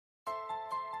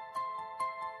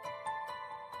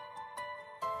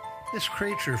This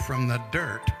creature from the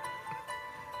dirt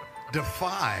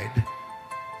defied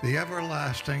the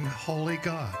everlasting holy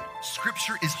God.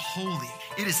 Scripture is holy.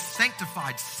 It is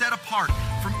sanctified, set apart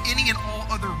from any and all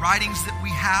other writings that we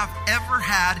have ever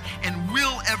had and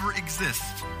will ever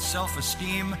exist.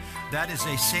 Self-esteem, that is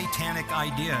a satanic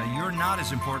idea. You're not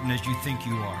as important as you think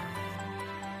you are.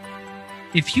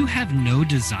 If you have no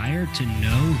desire to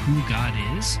know who God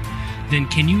is, then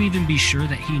can you even be sure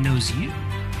that he knows you?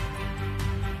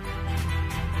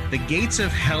 The gates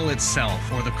of hell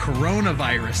itself, or the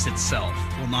coronavirus itself,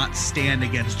 will not stand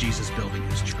against Jesus building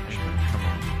his church. Come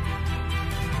on.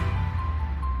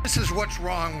 This is what's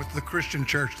wrong with the Christian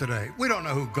church today. We don't know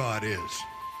who God is.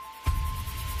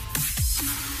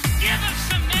 Give us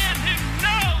some men who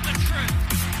know the truth.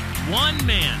 One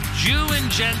man, Jew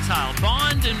and Gentile,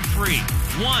 bond and free.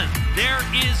 One, there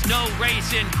is no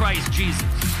race in Christ Jesus.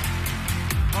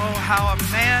 Oh, how a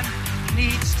man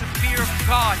needs to fear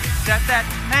God, that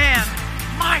man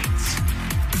might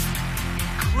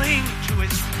cling to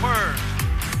his word.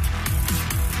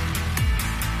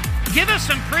 Give us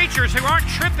some preachers who aren't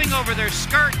tripping over their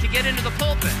skirt to get into the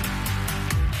pulpit.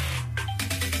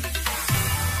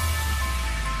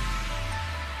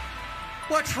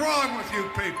 What's wrong with you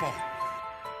people?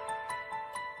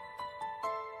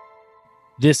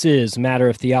 This is Matter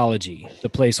of Theology, the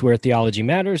place where theology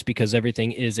matters because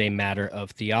everything is a matter of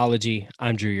theology.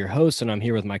 I'm Drew, your host, and I'm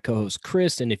here with my co-host,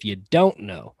 Chris. And if you don't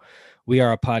know, we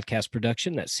are a podcast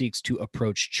production that seeks to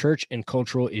approach church and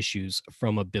cultural issues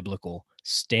from a biblical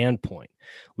standpoint.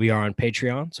 We are on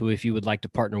Patreon, so if you would like to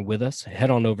partner with us, head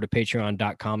on over to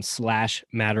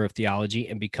patreon.com/Matter of Theology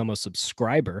and become a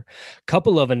subscriber.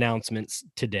 Couple of announcements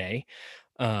today,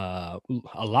 a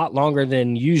lot longer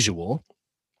than usual.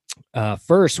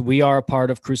 First, we are a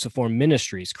part of Cruciform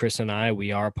Ministries. Chris and I,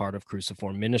 we are a part of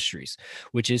Cruciform Ministries,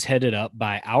 which is headed up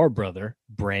by our brother,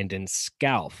 Brandon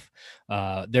Scalf.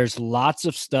 There's lots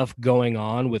of stuff going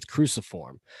on with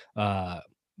Cruciform.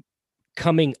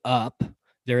 Coming up,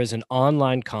 there is an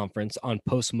online conference on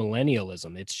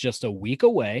postmillennialism. It's just a week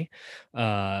away.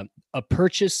 A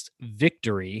Purchased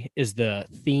Victory is the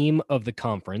theme of the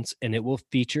conference, and it will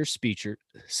feature speakers.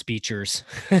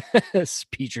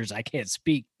 I can't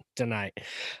speak tonight.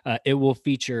 It will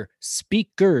feature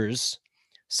speakers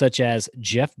such as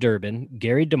Jeff Durbin,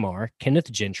 Gary DeMar, Kenneth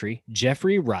Gentry,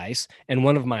 Jeffrey Rice, and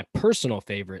one of my personal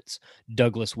favorites,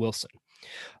 Douglas Wilson.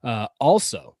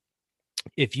 Also,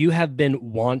 if you have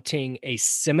been wanting a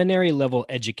seminary level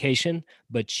education,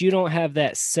 but you don't have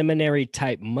that seminary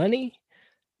type money,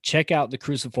 check out the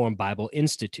Cruciform Bible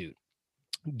Institute.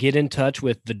 Get in touch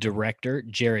with the director,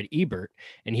 Jared Ebert,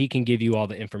 and he can give you all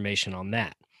the information on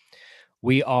that.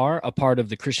 We are a part of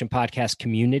the Christian podcast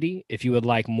community. If you would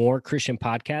like more Christian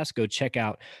podcasts, go check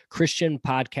out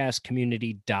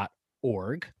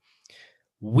christianpodcastcommunity.org.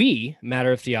 We,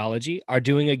 Matter of Theology, are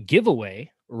doing a giveaway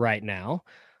right now.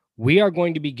 We are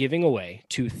going to be giving away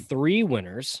to 3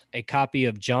 winners a copy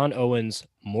of John Owen's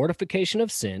Mortification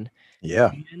of Sin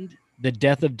and The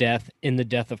Death of Death in the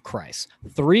Death of Christ.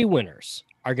 3 winners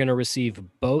are going to receive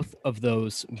both of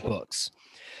those books.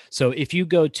 So if you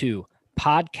go to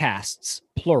podcasts,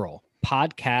 plural,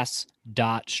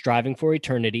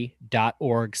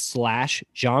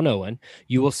 podcasts.strivingforeternity.org/John Owen,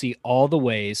 you will see all the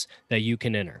ways that you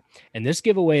can enter. And this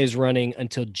giveaway is running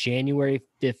until January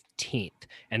 15th.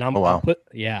 And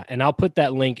I'll put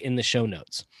that link in the show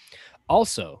notes.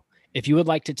 Also, if you would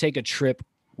like to take a trip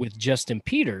with Justin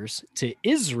Peters to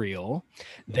Israel,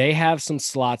 they have some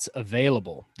slots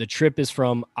available. The trip is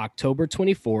from October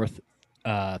 24th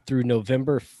through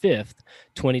November 5th,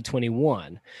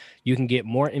 2021. You can get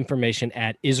more information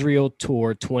at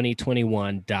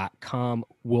israeltour2021.com.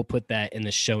 We'll put that in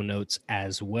the show notes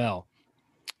as well.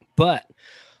 But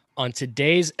on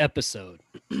today's episode,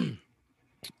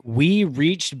 we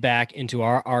reached back into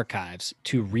our archives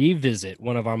to revisit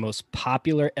one of our most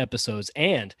popular episodes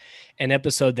and an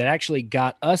episode that actually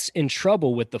got us in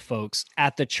trouble with the folks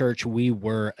at the church we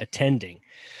were attending.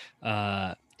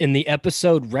 In the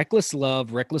episode Reckless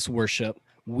Love, Reckless Worship,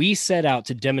 we set out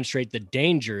to demonstrate the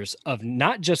dangers of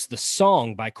not just the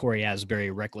song by Corey Asbury,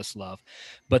 Reckless Love,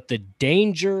 but the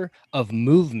danger of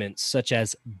movements such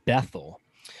as Bethel.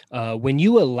 When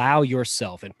you allow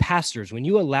yourself, and pastors, when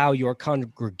you allow your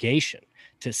congregation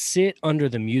to sit under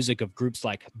the music of groups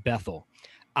like Bethel,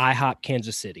 IHOP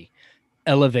Kansas City,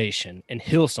 Elevation, and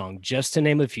Hillsong, just to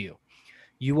name a few,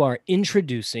 you are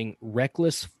introducing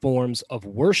reckless forms of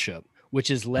worship, which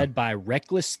is led by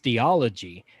reckless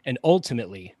theology and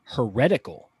ultimately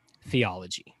heretical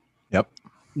theology. Yep.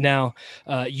 Now,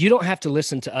 you don't have to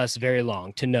listen to us very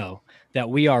long to know that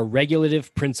we are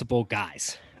regulative principle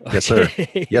guys. Yes, sir.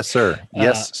 Okay? Yes, sir.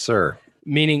 Yes, sir.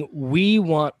 Meaning we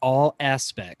want all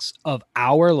aspects of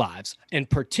our lives, and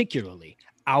particularly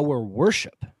our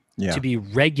worship, Yeah. to be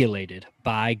regulated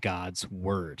by God's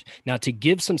word. Now, to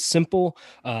give some simple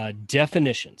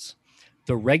definitions,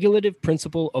 the regulative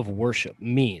principle of worship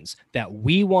means that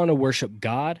we want to worship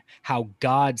God how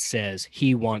God says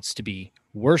he wants to be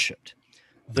worshiped.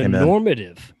 The Amen.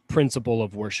 normative principle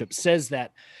of worship says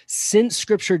that since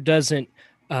Scripture doesn't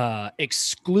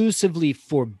exclusively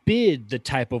forbid the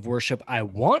type of worship I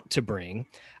want to bring,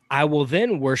 I will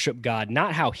then worship God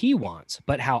not how he wants,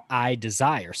 but how I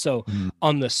desire. So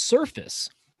on the surface,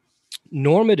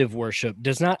 normative worship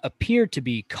does not appear to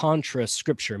be contra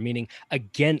Scripture, meaning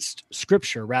against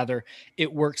Scripture. Rather,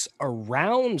 it works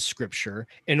around Scripture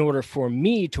in order for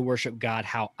me to worship God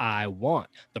how I want.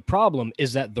 The problem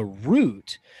is that the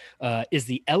root is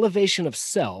the elevation of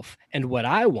self and what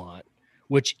I want,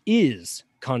 which is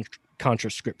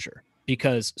contra Scripture,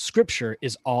 because Scripture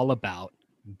is all about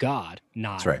God,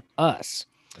 not That's right. us.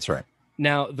 That's right.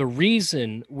 Now, the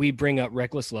reason we bring up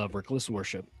reckless love, reckless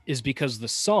worship is because the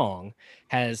song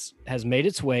has made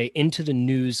its way into the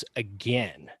news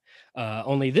again.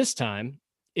 Only this time,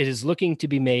 it is looking to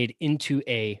be made into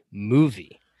a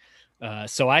movie.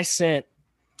 So I saw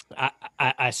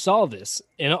this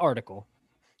in an article.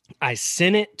 I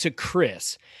sent it to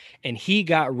Chris, and he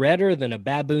got redder than a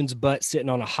baboon's butt sitting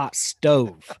on a hot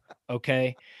stove.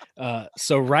 Okay.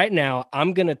 So right now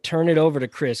I'm going to turn it over to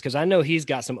Chris, because I know he's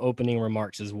got some opening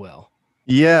remarks as well.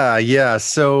 Yeah.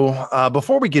 So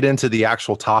before we get into the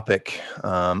actual topic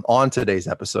on today's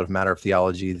episode of Matter of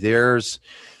Theology, there's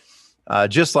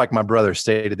just like my brother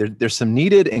stated, there's some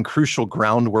needed and crucial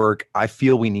groundwork I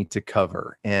feel we need to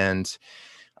cover. And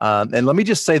let me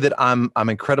just say that I'm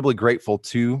incredibly grateful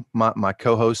to my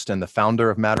co-host and the founder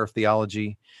of Matter of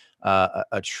Theology,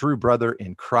 a true brother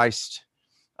in Christ,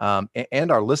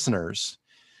 and our listeners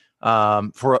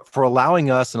for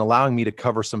allowing us and allowing me to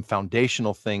cover some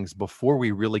foundational things before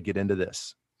we really get into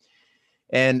this.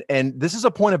 And this is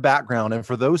a point of background, and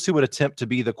for those who would attempt to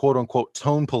be the quote unquote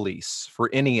tone police for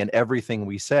any and everything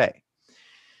we say.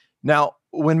 Now,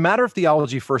 when Matter of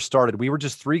Theology first started, we were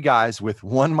just three guys with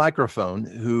one microphone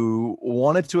who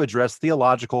wanted to address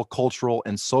theological, cultural,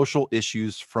 and social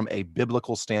issues from a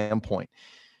biblical standpoint.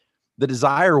 The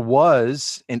desire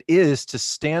was and is to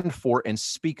stand for and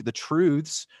speak the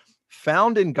truths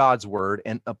found in God's word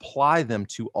and apply them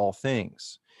to all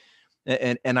things.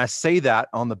 And I say that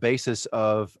on the basis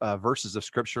of verses of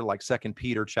scripture like 2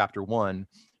 Peter chapter 1,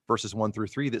 verses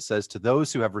 1-3 that says, "To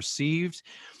those who have received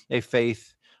a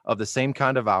faith of the same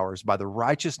kind of ours, by the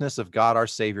righteousness of God our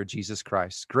Savior, Jesus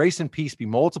Christ, grace and peace be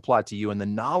multiplied to you in the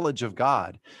knowledge of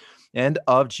God and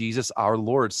of Jesus our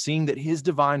Lord, seeing that his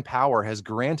divine power has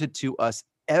granted to us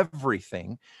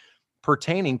everything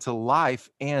pertaining to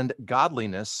life and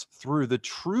godliness through the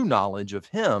true knowledge of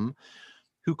him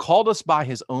who called us by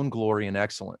his own glory and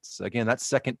excellence." Again, that's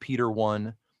 2 Peter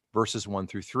 1, verses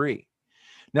 1-3.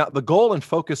 Now, the goal and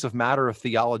focus of Matter of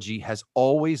Theology has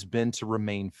always been to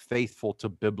remain faithful to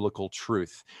biblical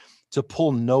truth, to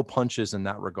pull no punches in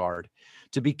that regard,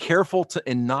 to be careful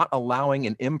in not allowing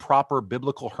an improper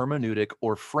biblical hermeneutic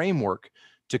or framework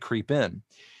to creep in.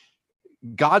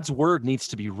 God's word needs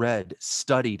to be read,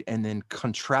 studied, and then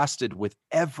contrasted with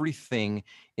everything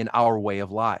in our way of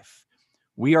life.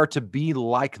 We are to be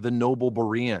like the noble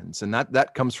Bereans, and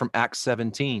that comes from Acts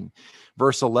 17,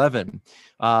 verse 11,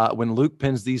 when Luke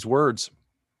pens these words,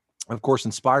 of course,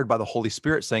 inspired by the Holy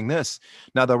Spirit, saying this,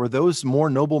 "Now there were those more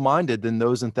noble-minded than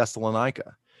those in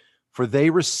Thessalonica, for they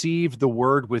received the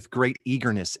word with great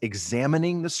eagerness,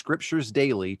 examining the scriptures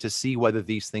daily to see whether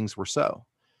these things were so."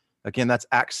 Again, that's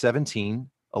Acts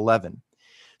 17:11.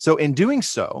 So in doing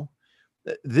so,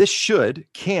 this should,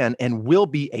 can, and will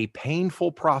be a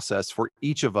painful process for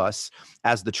each of us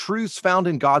as the truths found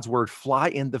in God's word fly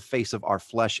in the face of our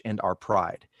flesh and our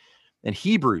pride. And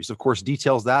Hebrews, of course,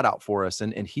 details that out for us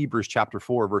in Hebrews chapter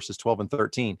 4, verses 12 and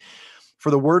 13.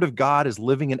 "For the word of God is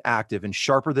living and active and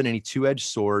sharper than any two-edged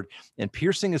sword, and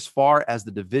piercing as far as the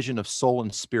division of soul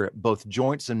and spirit, both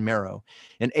joints and marrow,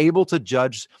 and able to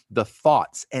judge the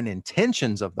thoughts and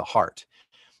intentions of the heart.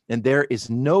 And there is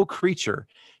no creature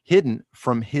hidden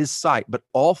from his sight, but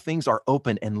all things are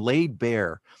open and laid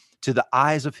bare to the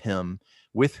eyes of him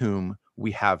with whom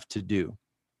we have to do."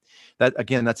 That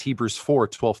again, that's Hebrews 4,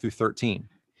 12-13.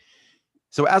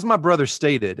 So as my brother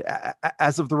stated,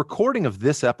 as of the recording of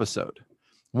this episode,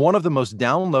 one of the most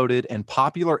downloaded and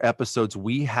popular episodes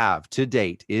we have to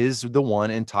date is the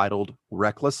one entitled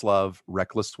Reckless Love,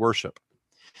 Reckless Worship.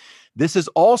 This is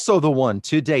also the one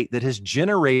to date that has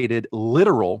generated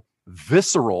literal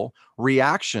visceral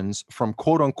reactions from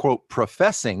quote unquote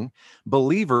professing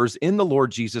believers in the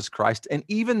Lord Jesus Christ, and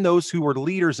even those who were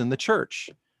leaders in the church.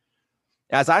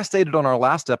 As I stated on our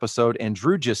last episode, and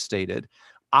Drew just stated,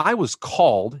 I was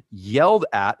called, yelled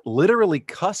at, literally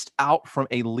cussed out from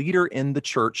a leader in the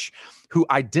church who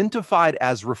identified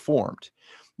as Reformed.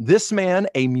 This man,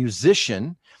 a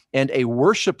musician and a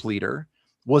worship leader,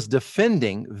 was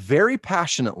defending very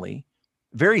passionately,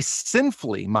 very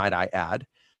sinfully, might I add,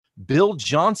 Bill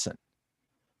Johnson,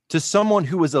 to someone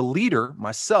who was a leader,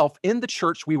 myself, in the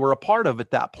church we were a part of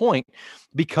at that point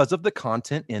because of the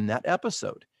content in that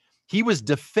episode. He was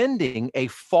defending a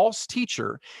false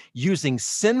teacher using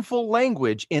sinful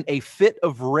language in a fit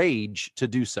of rage to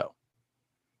do so.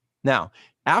 Now,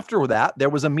 after that, there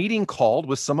was a meeting called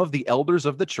with some of the elders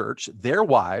of the church, their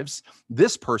wives,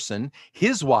 this person,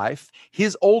 his wife,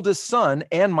 his oldest son,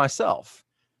 and myself.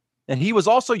 And he was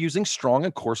also using strong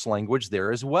and coarse language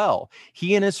there as well.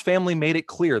 He and his family made it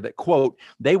clear that, quote,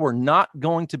 they were not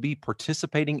going to be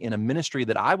participating in a ministry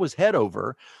that I was head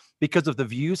over because of the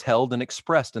views held and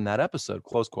expressed in that episode,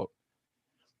 close quote.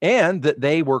 And that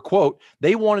they were, quote,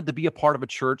 they wanted to be a part of a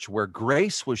church where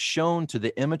grace was shown to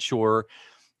the immature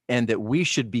and that we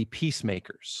should be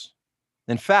peacemakers.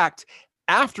 In fact,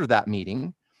 after that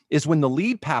meeting is when the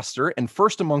lead pastor and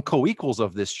first among co-equals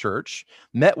of this church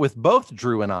met with both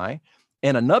Drew and I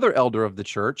and another elder of the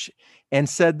church and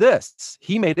said this.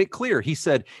 He made it clear. He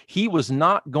said he was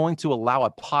not going to allow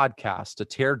a podcast to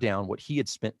tear down what he had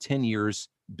spent 10 years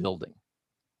building,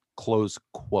 close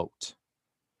quote.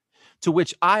 To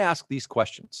which I ask these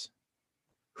questions.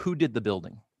 Who did the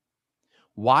building?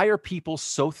 Why are people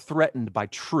so threatened by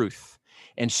truth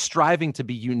and striving to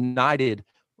be united?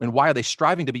 And why are they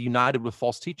striving to be united with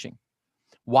false teaching?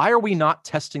 Why are we not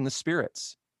testing the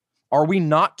spirits? Are we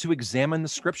not to examine the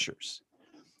scriptures?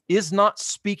 Is not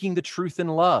speaking the truth in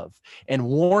love and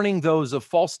warning those of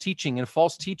false teaching and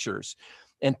false teachers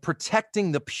and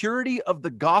protecting the purity of the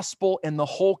gospel and the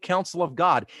whole counsel of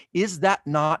God, is that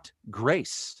not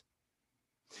grace?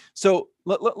 So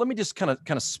let me just kind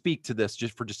of speak to this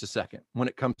just for a second when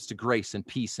it comes to grace and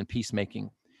peace and peacemaking,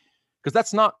 because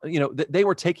that's not, they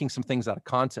were taking some things out of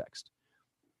context.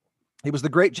 It was the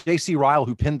great J.C. Ryle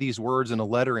who penned these words in a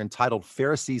letter entitled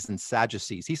Pharisees and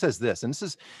Sadducees. He says this, and this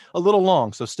is a little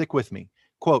long, so stick with me.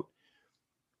 Quote,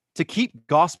 to keep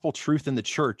gospel truth in the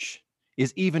church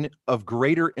is even of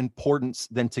greater importance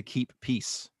than to keep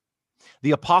peace.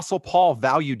 The Apostle Paul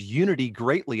valued unity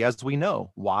greatly, as we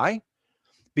know. Why?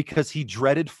 Because he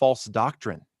dreaded false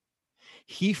doctrine.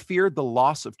 He feared the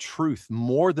loss of truth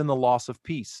more than the loss of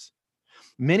peace.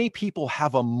 Many people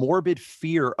have a morbid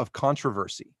fear of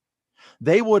controversy.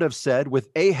 They would have said with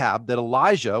Ahab that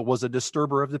Elijah was a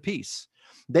disturber of the peace.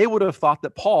 They would have thought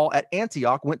that Paul at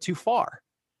Antioch went too far.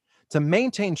 To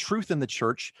maintain truth in the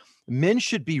church, men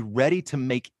should be ready to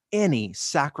make any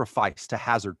sacrifice to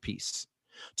hazard peace,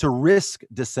 to risk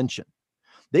dissension.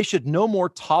 They should no more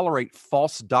tolerate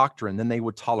false doctrine than they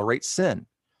would tolerate sin.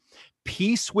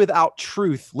 Peace without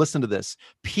truth, listen to this,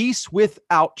 peace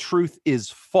without truth is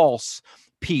false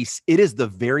peace. It is the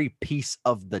very peace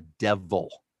of the devil.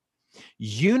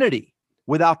 Unity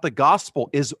without the gospel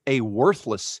is a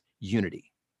worthless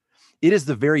unity. It is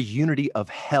the very unity of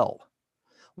hell.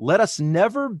 Let us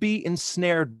never be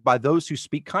ensnared by those who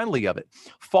speak kindly of it.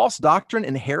 False doctrine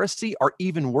and heresy are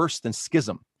even worse than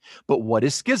schism. But what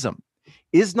is schism?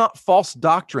 Is not false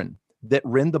doctrine that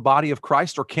rend the body of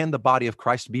Christ, or can the body of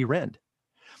Christ be rend?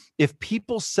 If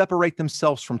people separate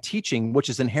themselves from teaching, which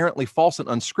is inherently false and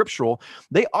unscriptural,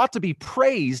 they ought to be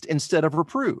praised instead of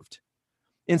reproved.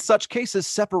 In such cases,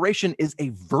 separation is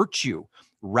a virtue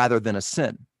rather than a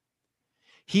sin.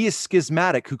 He is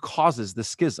schismatic who causes the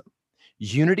schism.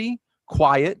 Unity,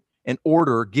 quiet, and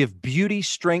order give beauty,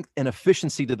 strength, and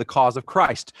efficiency to the cause of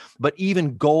Christ, but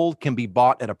even gold can be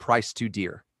bought at a price too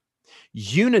dear.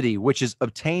 Unity, which is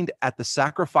obtained at the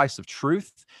sacrifice of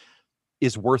truth,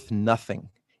 is worth nothing.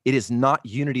 It is not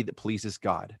unity that pleases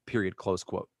God, period, close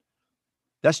quote.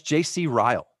 That's J.C.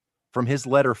 Ryle from his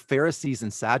letter, Pharisees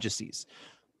and Sadducees.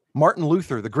 Martin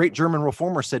Luther, the great German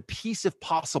reformer, said, peace if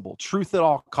possible, truth at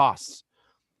all costs.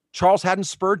 Charles Haddon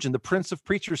Spurgeon, the Prince of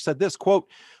Preachers, said this, quote,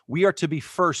 we are to be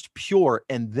first pure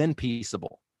and then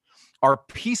peaceable. Our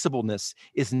peaceableness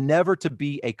is never to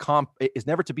be a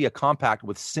compact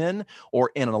with sin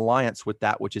or in an alliance with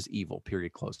that which is evil,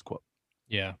 period, closed quote.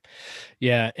 Yeah.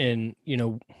 Yeah. And,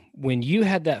 when you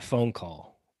had that phone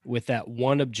call with that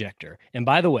one objector, and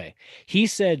by the way, he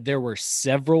said there were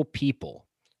several people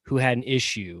who had an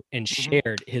issue and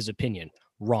shared his opinion.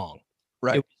 Wrong.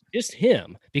 Right. It was just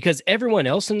him, because everyone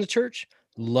else in the church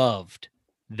loved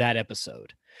that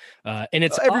episode. And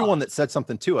it's everyone odd. that said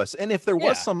something to us. And if there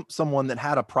was Yeah. someone that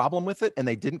had a problem with it and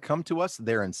they didn't come to us,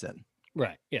 they're in sin.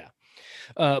 Right. Yeah.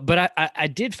 But I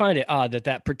did find it odd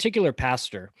that particular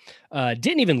pastor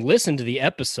didn't even listen to the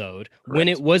episode when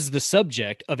it was the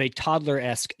subject of a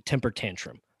toddler-esque temper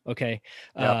tantrum. Okay.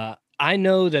 Yep. I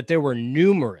know that there were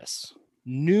numerous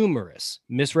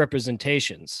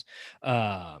misrepresentations.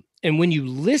 And when you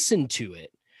listen to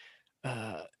it,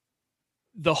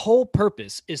 the whole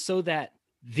purpose is so that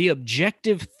the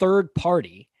objective third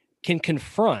party can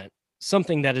confront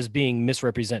something that is being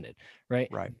misrepresented. Right.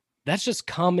 Right. That's just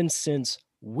common sense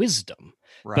wisdom.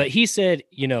 Right. But he said,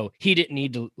 he didn't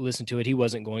need to listen to it. He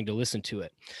wasn't going to listen to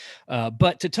it.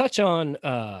 But to touch on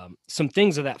some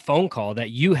things of that phone call that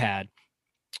you had,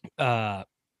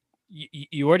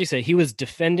 you already said he was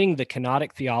defending the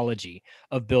kenotic theology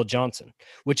of Bill Johnson,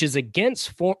 which is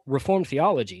against Reformed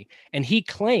theology, and he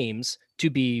claims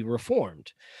to be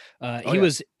Reformed. He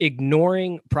was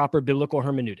ignoring proper biblical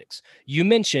hermeneutics. You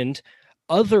mentioned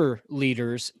other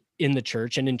leaders in the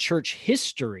church and in church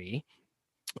history,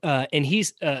 and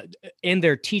he's and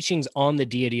their teachings on the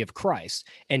deity of Christ.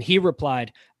 And he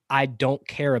replied, I don't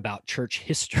care about church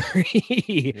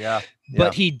history.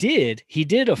 But he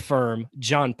did affirm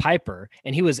John Piper,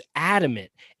 and he was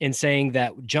adamant in saying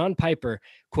that John Piper,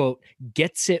 quote,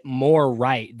 gets it more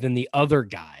right than the other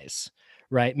guys,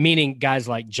 right? Meaning guys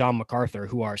like John MacArthur,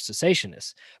 who are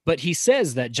cessationists. But he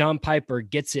says that John Piper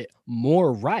gets it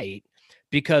more right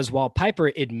because while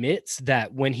Piper admits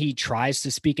that when he tries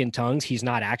to speak in tongues, he's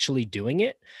not actually doing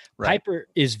it, Piper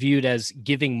is viewed as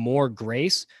giving more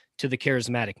grace to the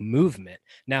charismatic movement.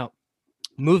 Now,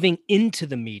 moving into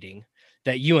the meeting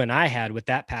that you and I had with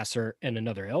that pastor and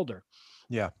another elder,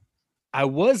 I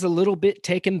was a little bit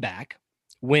taken back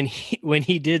when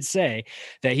he did say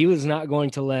that he was not going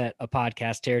to let a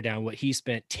podcast tear down what he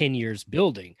spent 10 years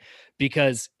building,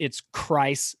 because it's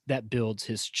Christ that builds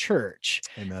his church.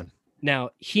 Amen.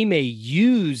 Now, he may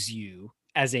use you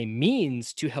as a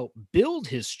means to help build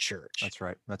his church. That's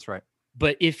right. That's right.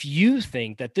 But if you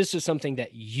think that this is something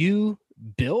that you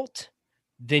built,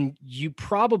 then you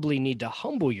probably need to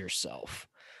humble yourself.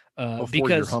 Before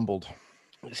you're humbled.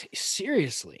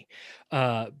 Seriously.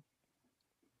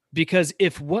 Because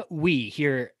if what we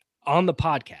here on the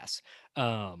podcast,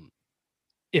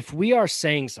 if we are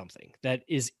saying something that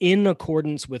is in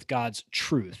accordance with God's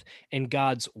truth and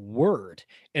God's word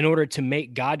in order to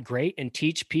make God great and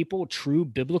teach people true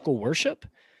biblical worship,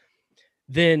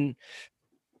 then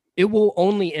it will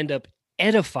only end up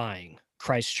edifying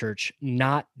Christ Church,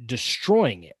 not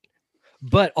destroying it.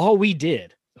 But all we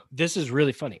did, this is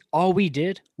really funny, all we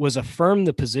did was affirm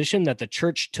the position that the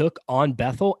church took on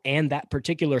Bethel and that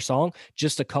particular song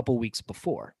just a couple weeks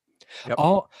before. Yep.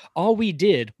 All we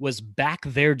did was back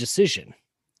their decision.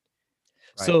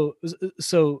 Right.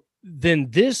 So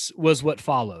then this was what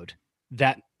followed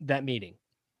that meeting.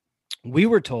 We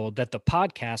were told that the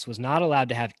podcast was not allowed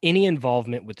to have any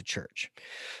involvement with the church.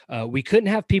 We couldn't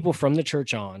have people from the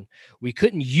church on. We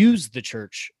couldn't use the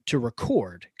church to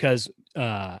record because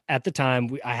at the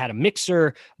time I had a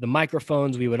mixer, the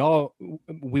microphones. We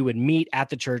would meet at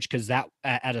the church because that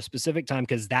at a specific time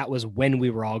because that was when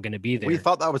we were all going to be there. We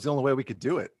thought that was the only way we could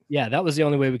do it. Yeah, that was the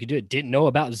only way we could do it. Didn't know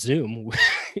about Zoom.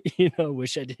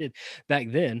 Wish I did back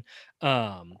then.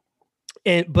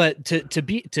 But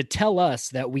to tell us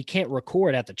that we can't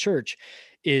record at the church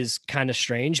is kind of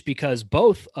strange because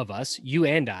both of us, you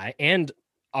and I, and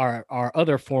our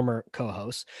other former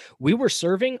co-hosts, we were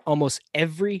serving almost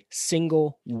every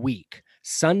single week,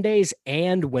 Sundays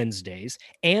and Wednesdays,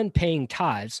 and paying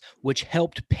tithes, which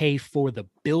helped pay for the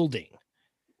building.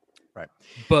 Right.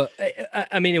 But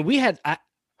I mean, we had, I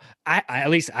at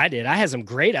least I did. I had some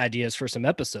great ideas for some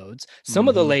episodes. Some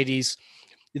of the ladies,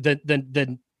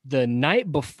 the night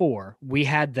before we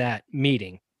had that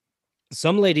meeting,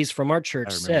 some ladies from our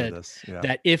church said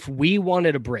that if we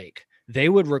wanted a break, they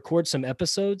would record some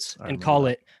episodes and call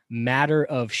it Matter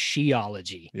of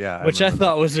Sheology, which I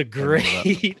thought was a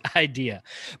great idea.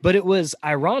 But it was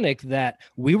ironic that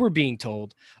we were being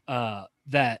told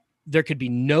that there could be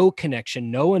no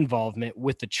connection, no involvement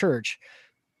with the church,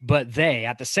 but they,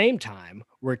 at the same time,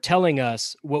 were telling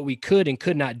us what we could and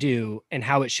could not do and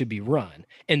how it should be run.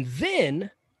 And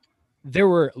then there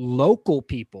were local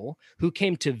people who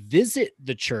came to visit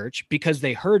the church because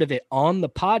they heard of it on the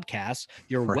podcast.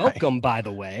 You're welcome, by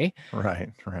the way.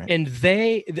 Right. And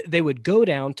they would go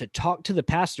down to talk to the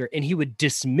pastor, and he would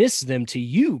dismiss them to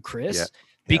you, Chris,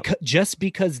 just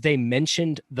because they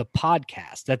mentioned the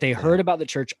podcast, that they heard about the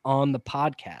church on the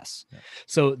podcast.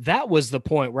 So that was the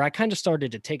point where I kind of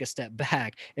started to take a step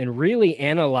back and really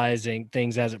analyzing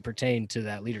things as it pertained to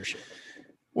that leadership.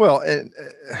 Well,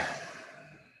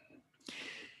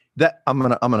 that I'm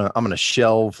gonna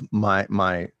shelve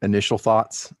my initial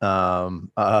thoughts.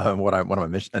 What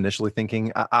I'm initially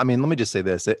thinking. I mean, let me just say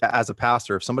this: as a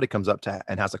pastor, if somebody comes up to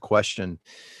and has a question,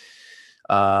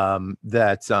 that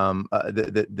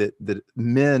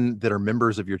men that are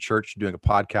members of your church doing a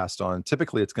podcast on,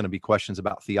 typically it's going to be questions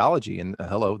about theology. And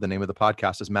hello, the name of the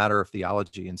podcast is Matter of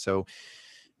Theology, and so.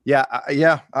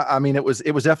 I mean, it was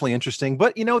definitely interesting,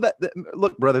 but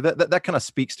look, brother, that kind of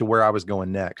speaks to where I was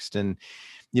going next. And,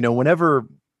 whenever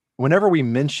we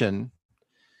mention,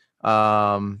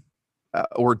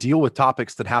 or deal with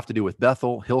topics that have to do with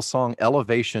Bethel, Hillsong,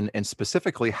 elevation, and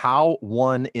specifically how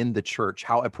one in the church,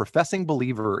 how a professing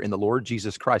believer in the Lord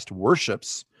Jesus Christ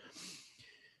worships,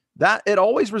 that it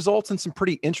always results in some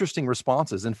pretty interesting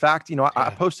responses. In fact, I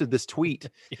posted this tweet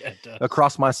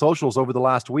across my socials over the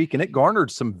last week, and it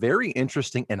garnered some very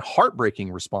interesting and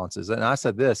heartbreaking responses. And I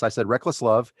said, Reckless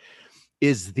Love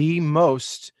is the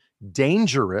most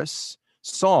dangerous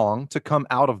song to come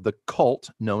out of the cult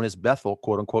known as Bethel,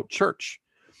 quote unquote, church.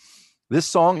 This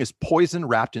song is poison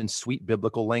wrapped in sweet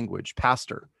biblical language.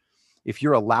 Pastor, if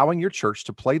you're allowing your church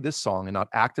to play this song and not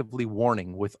actively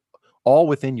warning with all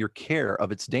within your care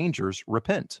of its dangers,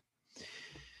 repent.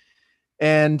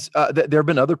 And there have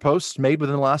been other posts made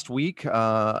within the last week,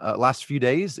 last few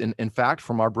days, in fact,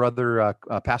 from our brother,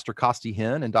 Pastor Costi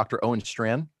Hinn and Dr. Owen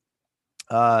Strand,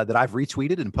 that I've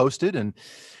retweeted and posted. And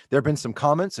there have been some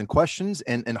comments and questions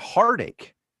and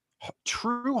heartache,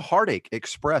 true heartache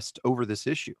expressed over this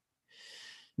issue.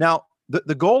 Now,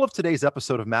 the goal of today's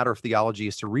episode of Matter of Theology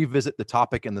is to revisit the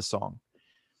topic in the song.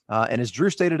 And as Drew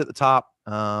stated at the top,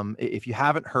 if you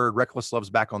haven't heard, Reckless Love's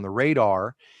back on the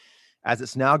radar, as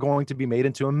it's now going to be made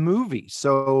into a movie.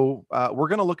 So we're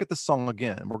going to look at the song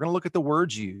again. We're going to look at the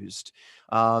words used.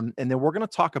 And then we're going to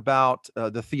talk about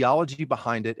the theology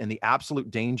behind it and the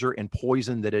absolute danger and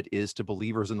poison that it is to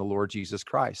believers in the Lord Jesus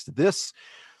Christ. This,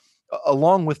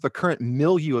 along with the current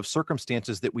milieu of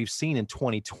circumstances that we've seen in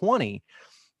 2020,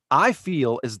 I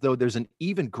feel as though there's an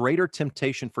even greater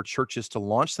temptation for churches to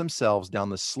launch themselves down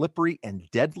the slippery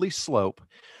and deadly slope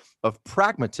of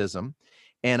pragmatism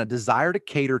and a desire to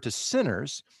cater to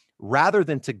sinners rather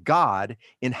than to God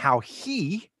in how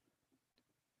he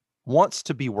wants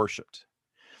to be worshiped.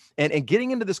 And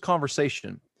getting into this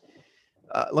conversation,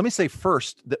 let me say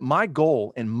first that my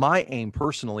goal and my aim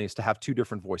personally is to have two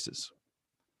different voices.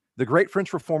 The great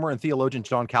French reformer and theologian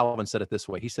John Calvin said it this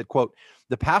way. He said, quote,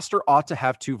 "The pastor ought to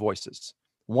have two voices,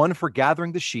 one for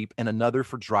gathering the sheep and another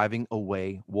for driving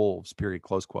away wolves," period,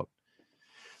 close quote.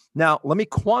 Now, let me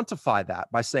quantify that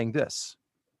by saying this.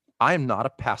 I am not a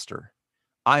pastor.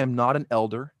 I am not an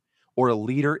elder or a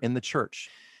leader in the church.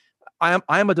 I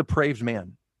am a depraved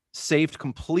man, saved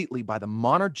completely by the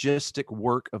monergistic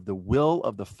work of the will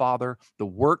of the Father, the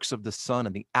works of the Son,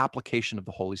 and the application of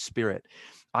the Holy Spirit.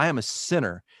 I am a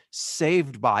sinner,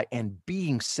 saved by and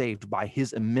being saved by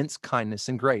his immense kindness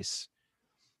and grace.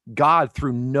 God,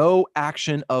 through no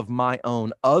action of my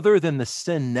own, other than the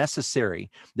sin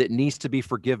necessary that needs to be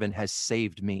forgiven, has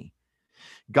saved me.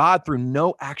 God, through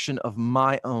no action of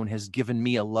my own, has given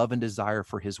me a love and desire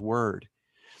for his word.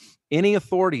 Any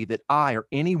authority that I or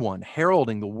anyone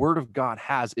heralding the word of God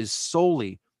has is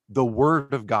solely the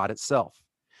word of God itself.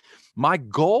 My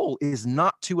goal is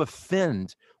not to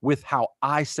offend with how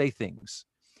I say things.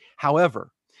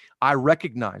 However, I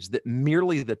recognize that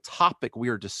merely the topic we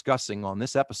are discussing on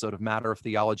this episode of Matter of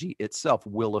Theology itself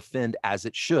will offend, as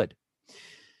it should.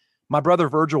 My brother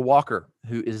Virgil Walker,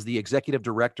 who is the executive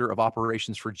director of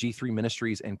operations for G3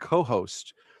 Ministries and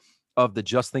co-host of the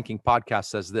Just Thinking podcast,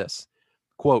 says this,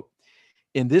 quote,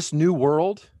 "In this new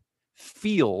world,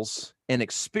 feels and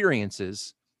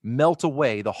experiences melt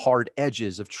away the hard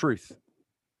edges of truth."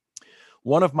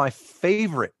 One of my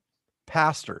favorite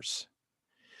pastors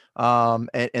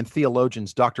and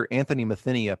theologians, Dr. Anthony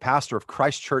Mathenia, pastor of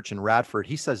Christ Church in Radford,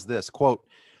 he says this, quote,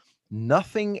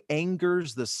 "Nothing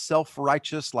angers the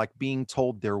self-righteous like being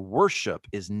told their worship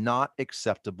is not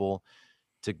acceptable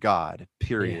to God,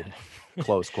 period." Yeah.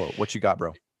 Close quote. What you got,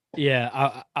 bro?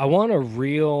 Yeah, I want a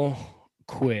real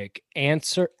quick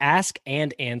ask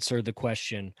and answer the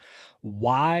question,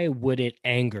 why would it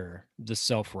anger the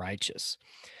self-righteous?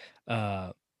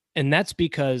 And that's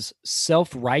because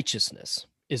self-righteousness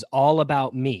is all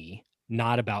about me,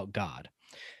 not about God.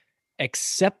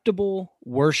 Acceptable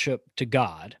worship to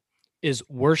God is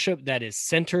worship that is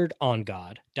centered on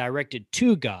God, directed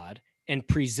to God, and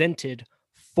presented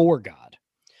for God.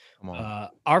 Come on.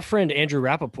 Our friend Andrew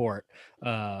Rappaport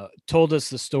told us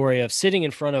the story of sitting in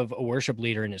front of a worship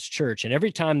leader in his church. And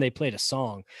every time they played a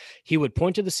song, he would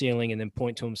point to the ceiling and then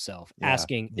point to himself,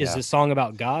 asking, is this song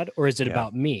about God or is it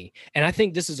about me? And I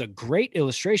think this is a great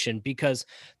illustration because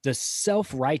the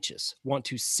self-righteous want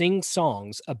to sing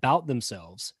songs about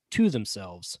themselves, to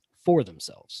themselves, for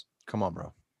themselves. Come on,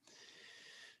 bro.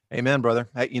 Amen, brother.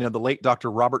 Hey, you know, the late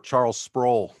Dr. Robert Charles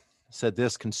Sproul said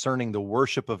this concerning the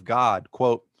worship of God,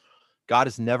 quote, God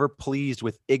is never pleased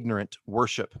with ignorant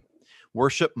worship.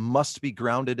 Worship must be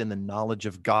grounded in the knowledge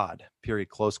of God, period,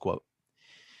 close quote.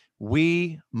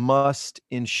 We must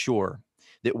ensure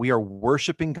that we are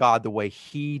worshiping God the way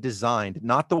he designed,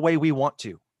 not the way we want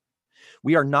to.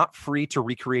 We are not free to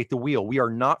recreate the wheel. We are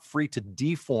not free to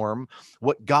deform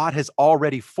what God has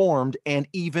already formed and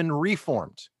even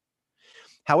reformed.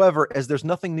 However, as there's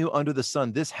nothing new under the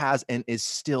sun, this has and is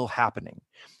still happening.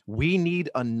 We need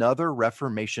another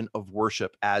reformation of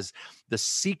worship as the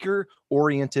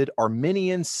seeker-oriented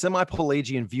Arminian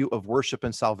semi-Pelagian view of worship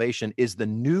and salvation is the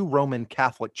new Roman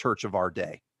Catholic Church of our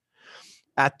day.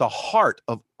 At the heart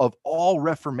of all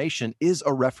reformation is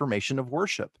a reformation of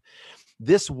worship.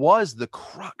 This was the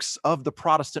crux of the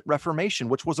Protestant Reformation,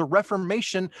 which was a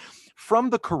reformation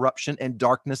from the corruption and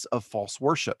darkness of false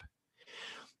worship.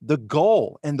 The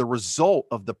goal and the result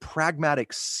of the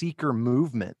pragmatic seeker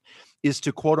movement is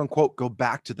to, quote unquote, go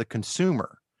back to the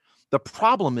consumer. The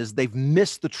problem is they've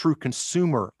missed the true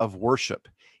consumer of worship.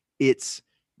 It's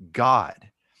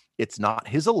God. It's not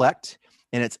his elect,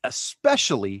 and it's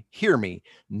especially, hear me,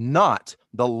 not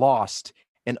the lost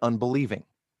and unbelieving.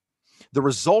 The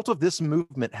result of this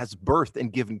movement has birthed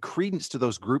and given credence to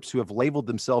those groups who have labeled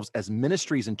themselves as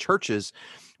ministries and churches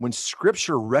when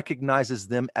Scripture recognizes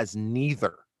them as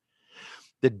neither.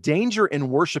 The danger in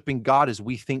worshiping God as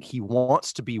we think he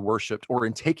wants to be worshiped, or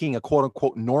in taking a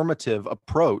quote-unquote normative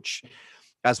approach,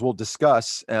 as we'll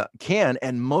discuss, can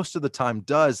and most of the time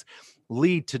does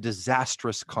lead to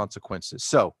disastrous consequences.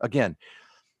 So again,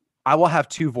 I will have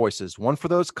two voices, one for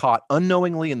those caught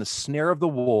unknowingly in the snare of the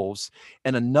wolves,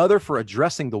 and another for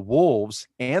addressing the wolves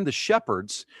and the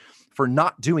shepherds for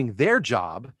not doing their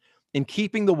job in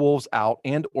keeping the wolves out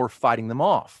and or fighting them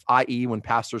off, i.e. when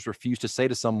pastors refuse to say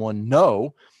to someone,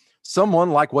 no,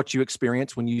 someone like what you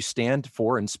experience when you stand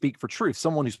for and speak for truth,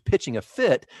 someone who's pitching a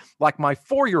fit like my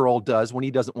 4-year-old does when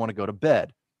he doesn't want to go to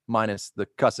bed, minus the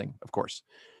cussing, of course.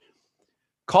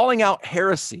 Calling out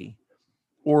heresy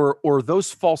or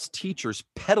those false teachers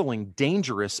peddling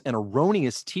dangerous and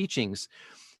erroneous teachings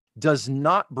does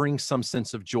not bring some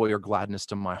sense of joy or gladness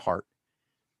to my heart.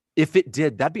 If it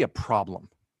did, that'd be a problem.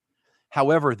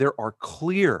 However, there are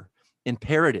clear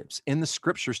imperatives in the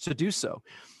Scriptures to do so.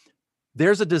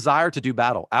 There's a desire to do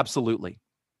battle, absolutely,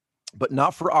 but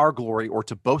not for our glory or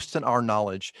to boast in our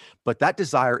knowledge, but that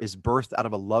desire is birthed out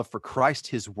of a love for Christ,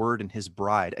 his word, and his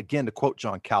bride. Again, to quote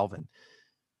John Calvin,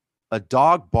 a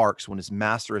dog barks when his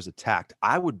master is attacked.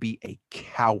 I would be a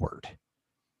coward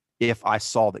if I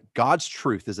saw that God's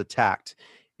truth is attacked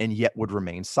and yet would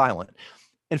remain silent.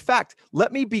 In fact,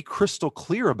 let me be crystal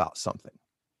clear about something.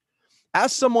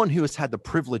 As someone who has had the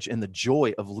privilege and the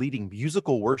joy of leading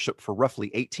musical worship for roughly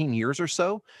 18 years or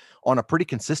so on a pretty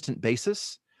consistent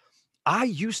basis, I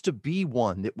used to be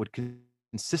one that would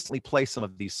consistently play some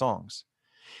of these songs.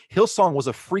 Hillsong was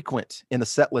a frequent in the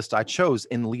set list I chose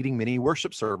in leading many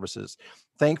worship services.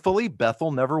 Thankfully,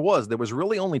 Bethel never was. There was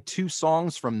really only 2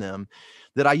 songs from them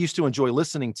that I used to enjoy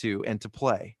listening to and to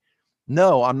play.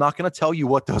 No, I'm not going to tell you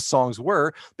what those songs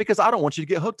were because I don't want you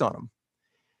to get hooked on them.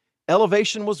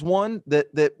 Elevation was one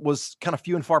that was kind of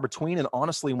few and far between. And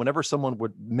honestly, whenever someone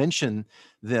would mention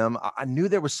them, I knew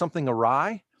there was something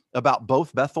awry about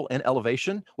both Bethel and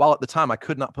Elevation, while at the time I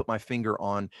could not put my finger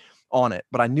on it,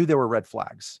 but I knew there were red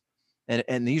flags.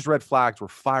 And these red flags were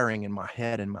firing in my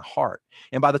head and my heart.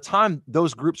 And by the time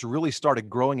those groups really started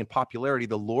growing in popularity,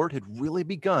 the Lord had really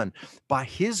begun by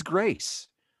his grace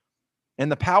and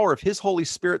the power of his Holy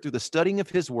Spirit through the studying of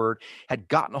his word had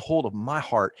gotten a hold of my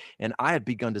heart, and I had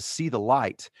begun to see the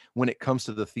light when it comes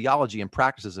to the theology and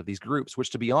practices of these groups,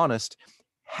 which, to be honest,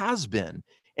 has been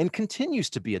and continues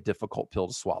to be a difficult pill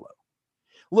to swallow.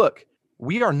 Look,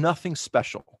 we are nothing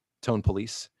special, Tone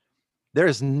Police. There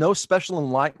is no special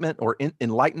enlightenment or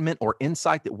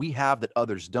insight that we have that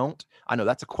others don't. I know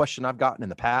that's a question I've gotten in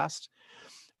the past.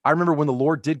 I remember when the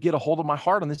Lord did get a hold of my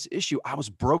heart on this issue, I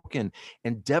was broken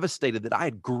and devastated that I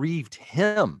had grieved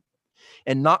him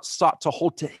and not sought to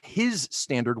hold to his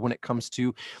standard when it comes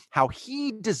to how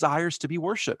he desires to be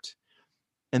worshiped.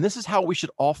 And this is how we should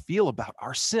all feel about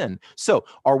our sin. So,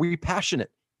 are we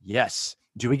passionate? Yes.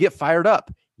 Do we get fired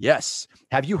up? Yes.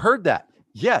 Have you heard that?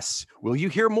 Yes. Will you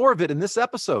hear more of it in this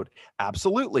episode?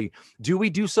 Absolutely. Do we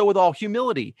do so with all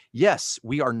humility? Yes.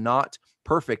 We are not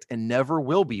perfect and never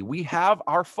will be. We have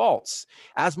our faults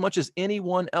as much as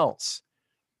anyone else.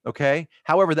 Okay.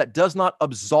 However, that does not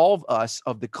absolve us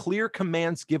of the clear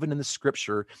commands given in the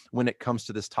scripture when it comes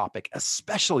to this topic,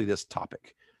 especially this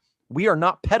topic. We are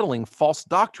not peddling false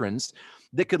doctrines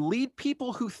that could lead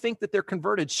people who think that they're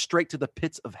converted straight to the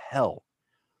pits of hell.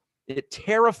 It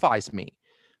terrifies me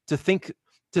to think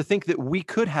that we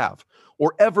could have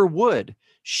or ever would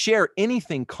share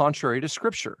anything contrary to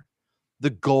scripture. The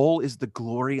goal is the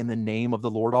glory in the name of the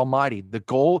Lord Almighty. The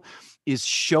goal is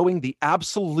showing the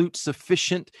absolute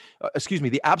sufficiency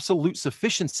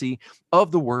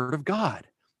of the word of God.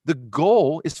 The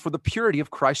goal is for the purity of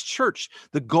Christ's church.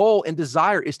 The goal and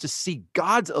desire is to see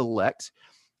God's elect,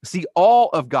 see all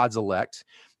of God's elect,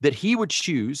 that he would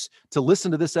choose to listen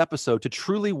to this episode to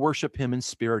truly worship him in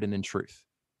spirit and in truth.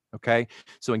 Okay,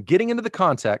 so in getting into the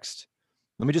context,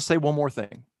 let me just say one more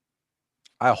thing.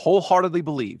 I wholeheartedly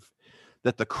believe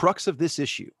that the crux of this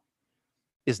issue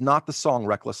is not the song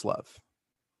Reckless Love.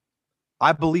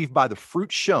 I believe by the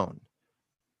fruit shown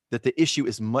that the issue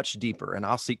is much deeper, and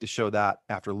I'll seek to show that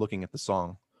after looking at the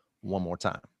song one more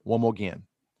time, one more again.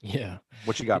 Yeah.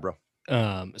 What you got, bro?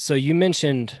 So you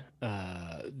mentioned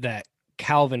that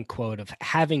Calvin quote of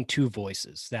having two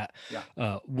voices, that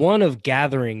one of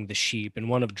gathering the sheep and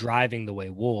one of driving the way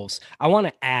wolves. I want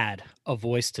to add a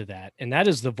voice to that, and that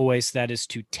is the voice that is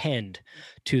to tend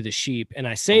to the sheep. And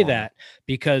I say that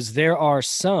because there are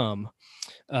some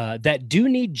that do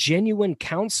need genuine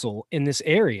counsel in this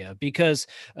area, because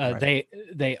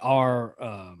they are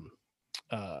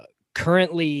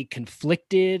currently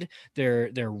conflicted.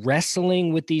 They're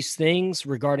wrestling with these things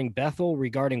regarding Bethel,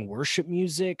 regarding worship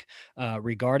music,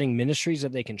 regarding ministries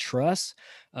that they can trust.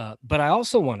 But I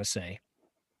also want to say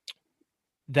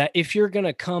that if you're going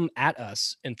to come at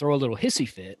us and throw a little hissy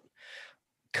fit,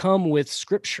 come with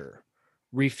scripture,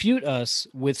 refute us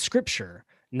with scripture,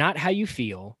 not how you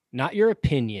feel, not your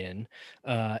opinion,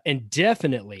 and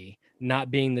definitely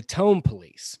not being the tone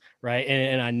police, right?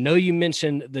 And I know you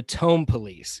mentioned the tone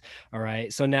police, all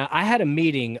right? So now I had a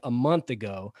meeting a month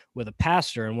ago with a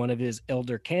pastor and one of his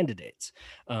elder candidates,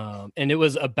 and it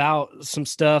was about some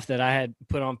stuff that I had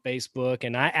put on Facebook,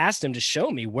 and I asked him to show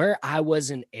me where I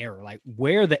was in error, like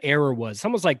where the error was. It's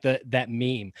almost like that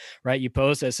meme, right? You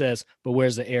post that says, but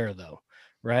where's the error though,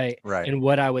 right? Right. And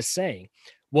what I was saying,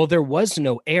 well, there was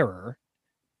no error.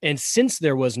 And since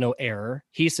there was no error,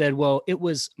 he said, well, it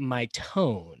was my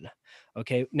tone.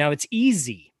 Okay. Now it's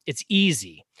easy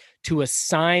to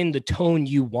assign the tone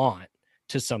you want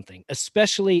to something,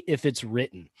 especially if it's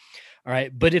written. All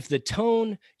right. But if the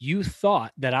tone you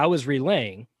thought that I was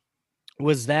relaying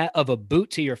was that of a boot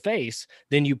to your face,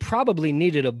 then you probably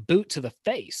needed a boot to the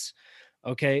face.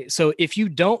 Okay. So if you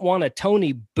don't want a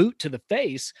Tony boot to the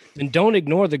face, then don't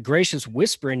ignore the gracious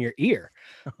whisper in your ear.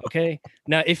 Okay.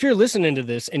 Now, if you're listening to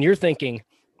this and you're thinking,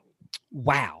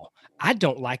 wow, I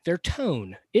don't like their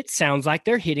tone, it sounds like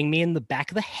they're hitting me in the back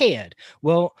of the head.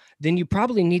 Well, then you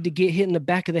probably need to get hit in the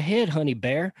back of the head, honey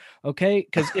bear. Okay.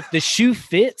 Because if the shoe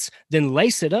fits, then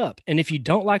lace it up. And if you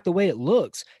don't like the way it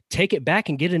looks, take it back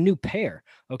and get a new pair.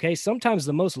 Okay. Sometimes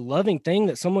the most loving thing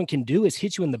that someone can do is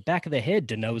hit you in the back of the head,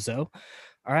 DeNozo.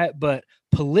 All right. But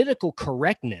political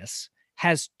correctness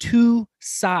has two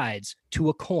sides to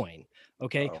a coin.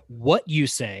 Okay. Uh-oh. What you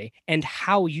say and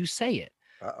how you say it.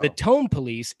 Uh-oh. The tone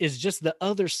police is just the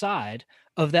other side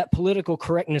of that political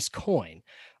correctness coin.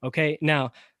 Okay.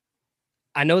 Now,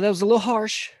 I know that was a little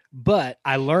harsh, but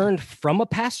I learned from a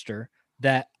pastor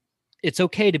that it's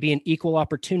okay to be an equal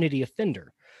opportunity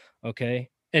offender. Okay.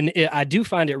 And I do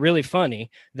find it really funny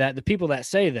that the people that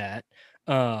say that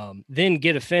then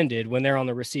get offended when they're on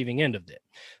the receiving end of it.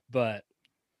 But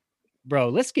bro,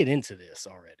 let's get into this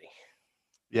already.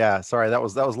 Yeah. Sorry. That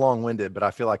was long-winded, but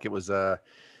I feel like it was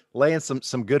laying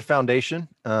some good foundation.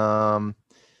 So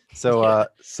hey,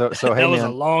 that was a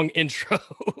long intro.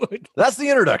 That's the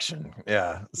introduction.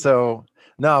 Yeah. So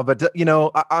no, but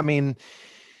I mean,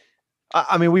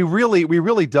 we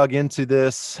really dug into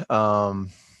this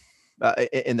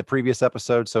in the previous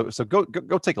episode. So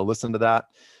go take a listen to that.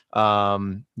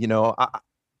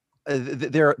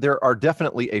 There are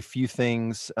definitely a few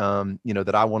things,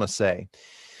 that I want to say.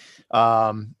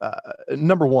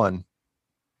 Number one,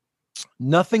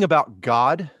 nothing about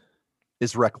God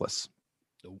is reckless.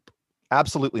 Nope.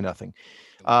 Absolutely nothing.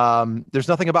 There's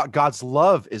nothing about God's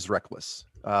love is reckless.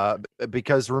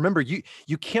 Because remember, you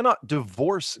cannot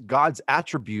divorce God's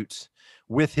attributes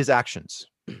with his actions.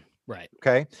 Right.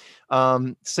 Okay.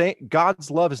 Say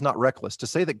God's love is not reckless. To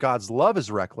say that God's love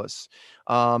is reckless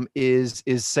is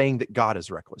saying that God is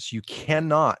reckless. You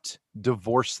cannot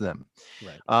divorce them.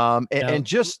 Right. And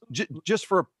just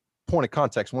for a point of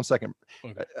context, 1 second,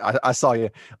 Okay. I saw you.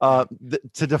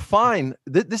 To define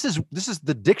this is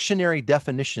the dictionary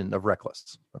definition of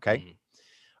reckless. Okay.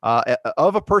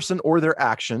 Of a person or their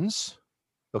actions.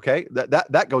 Okay.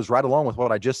 That goes right along with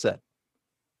what I just said.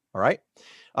 All right.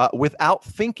 Without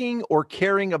thinking or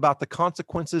caring about the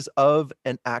consequences of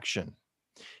an action.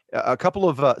 A couple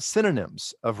of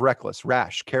synonyms of reckless: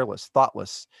 rash, careless,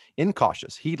 thoughtless,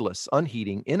 incautious, heedless,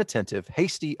 unheeding, inattentive,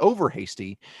 hasty, over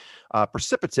hasty,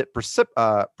 precipitous,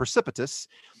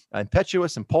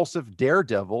 impetuous, impulsive,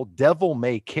 daredevil, devil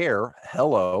may care,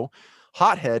 hello,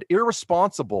 hothead,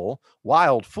 irresponsible,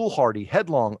 wild, foolhardy,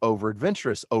 headlong,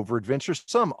 over-adventurous,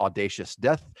 some, audacious,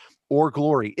 death or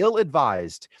glory,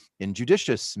 ill-advised,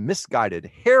 injudicious, misguided,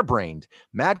 harebrained,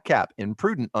 madcap,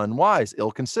 imprudent, unwise,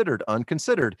 ill-considered,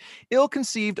 unconsidered,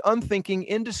 ill-conceived, unthinking,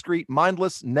 indiscreet,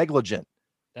 mindless, negligent.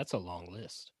 That's a long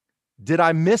list. Did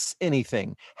I miss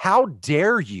anything? How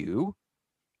dare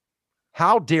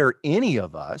any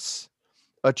of us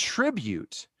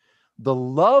attribute the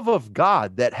love of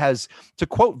God that has, to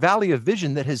quote Valley of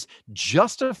Vision, that has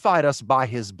justified us by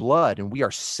his blood and we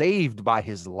are saved by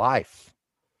his life?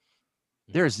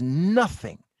 There's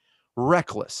nothing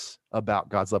reckless about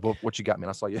God's love. What you got, man?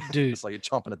 I saw you, Dude. I saw you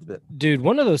chomping at the bit. Dude,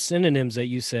 one of those synonyms that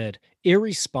you said,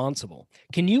 irresponsible.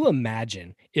 Can you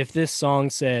imagine if this song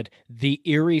said the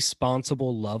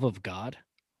irresponsible love of God?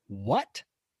 What?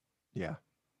 Yeah.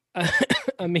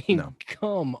 I mean, No.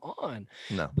 come on.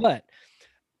 No. But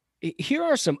here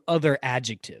are some other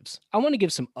adjectives. I want to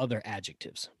give some other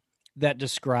adjectives that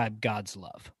describe God's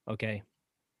love. Okay.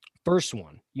 First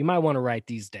one, you might want to write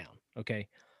these down. Okay.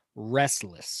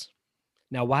 Restless.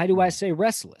 Now, why do I say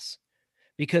restless?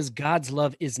 Because God's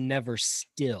love is never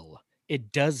still.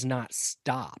 It does not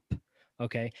stop.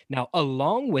 Okay. Now,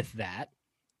 along with that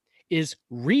is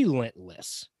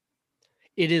relentless.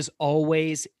 It is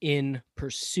always in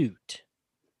pursuit.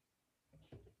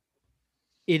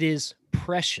 It is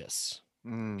precious.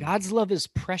 God's love is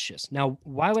precious. Now,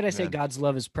 why would I say God's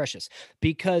love is precious?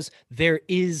 Because there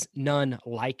is none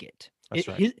like it. That's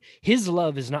right. His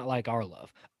love is not like our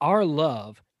love. Our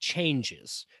love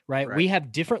changes, right? We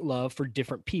have different love for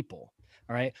different people.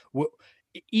 All right.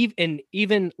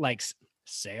 Even like,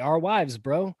 say our wives,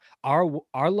 bro,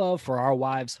 our love for our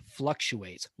wives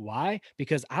fluctuates. Why?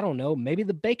 Because I don't know, maybe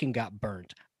the bacon got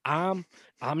burnt. I'm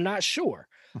not sure.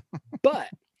 But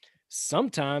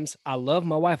sometimes I love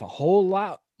my wife a whole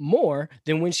lot more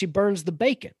than when she burns the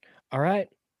bacon. All right.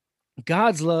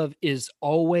 God's love is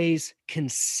always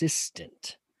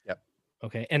consistent. Yep.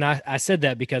 Okay. And I said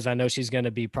that because I know she's going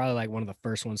to be probably like one of the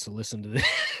first ones to listen to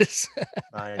this.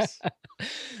 Nice.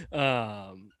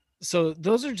 So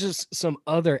those are just some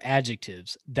other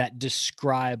adjectives that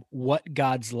describe what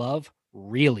God's love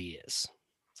really is.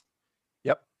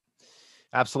 Yep.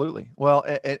 Absolutely. Well,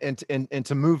 and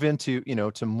to move into,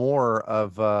 to more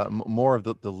of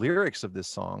the lyrics of this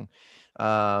song,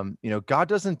 God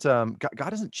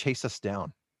doesn't chase us down.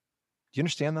 Do you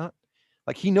understand that?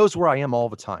 Like, he knows where I am all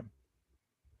the time.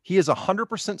 He is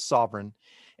 100% sovereign,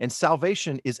 and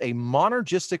salvation is a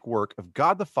monergistic work of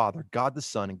God the Father, God the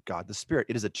Son, and God the Spirit.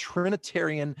 It is a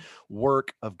Trinitarian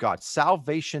work of God.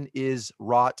 Salvation is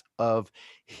wrought of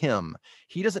him.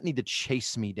 He doesn't need to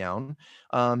chase me down.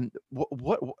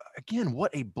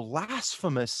 What a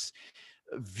blasphemous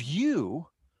view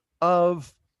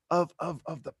of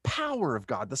the power of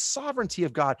God, the sovereignty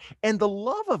of God, and the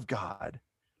love of God.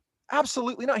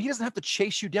 Absolutely not. He doesn't have to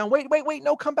chase you down. Wait.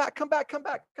 No, come back.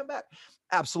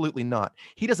 Absolutely not.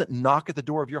 He doesn't knock at the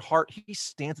door of your heart. He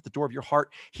stands at the door of your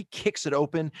heart. He kicks it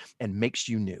open and makes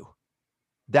you new.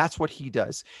 That's what he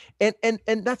does. And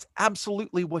that's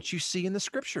absolutely what you see in the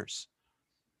scriptures.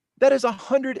 That is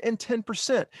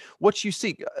 110% what you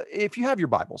see. If you have your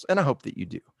Bibles, and I hope that you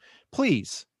do,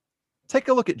 please take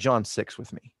a look at John 6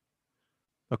 with me.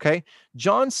 Okay?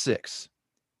 John 6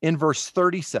 in verse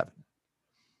 37.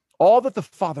 All that the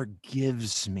Father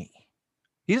gives me.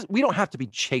 We don't have to be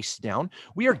chased down.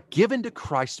 We are given to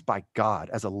Christ by God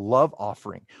as a love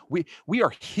offering. We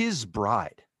are his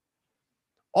bride.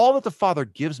 All that the Father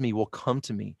gives me will come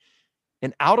to me.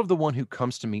 And out of the one who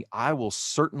comes to me, I will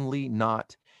certainly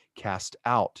not cast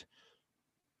out.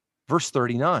 Verse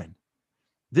 39.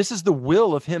 This is the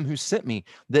will of him who sent me,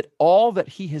 that all that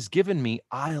he has given me,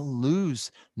 I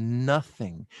lose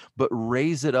nothing, but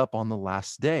raise it up on the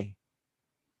last day.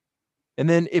 And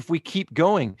then if we keep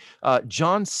going,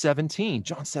 John 17,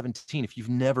 if you've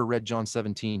never read John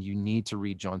 17, you need to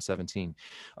read John 17.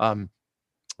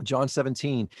 John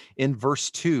 17 in verse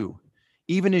 2,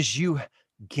 even as you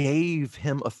gave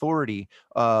him authority,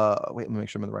 wait, let me make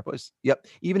sure I'm in the right place. Yep.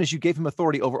 Even as you gave him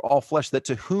authority over all flesh, that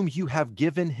to whom you have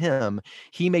given him,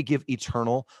 he may give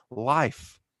eternal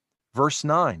life. Verse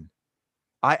 9,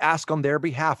 I ask on their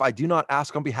behalf. I do not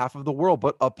ask on behalf of the world,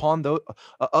 but upon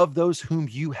those whom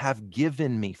you have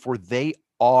given me, for they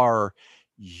are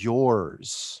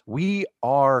yours. We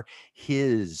are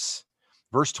his.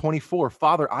 Verse 24,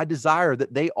 Father, I desire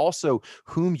that they also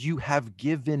whom you have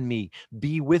given me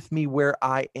be with me where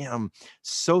I am,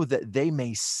 so that they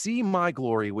may see my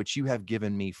glory, which you have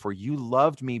given me, for you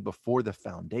loved me before the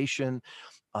foundation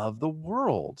of the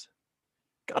world.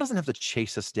 God doesn't have to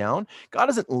chase us down. God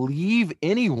doesn't leave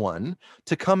anyone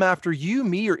to come after you,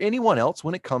 me, or anyone else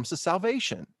when it comes to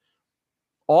salvation.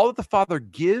 All that the Father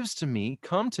gives to me,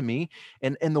 come to me,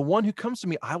 and the one who comes to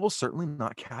me, I will certainly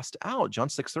not cast out. John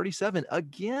 6:37,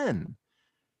 again.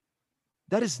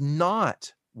 That is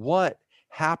not what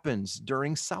happens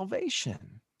during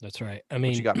salvation. That's right. I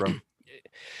mean, what you got, bro?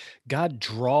 God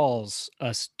draws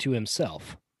us to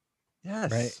himself.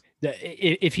 Yes. Right.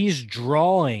 If he's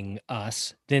drawing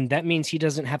us, then that means he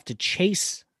doesn't have to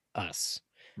chase us.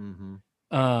 Mm-hmm.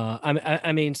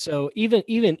 I mean, so even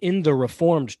in the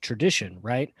Reformed tradition,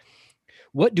 right?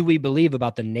 What do we believe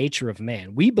about the nature of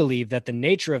man? We believe that the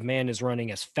nature of man is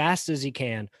running as fast as he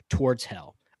can towards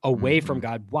hell, away from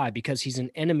God. Why? Because he's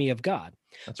an enemy of God.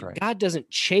 That's right. God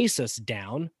doesn't chase us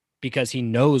down because he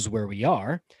knows where we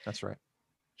are. That's right.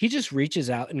 He just reaches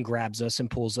out and grabs us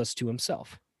and pulls us to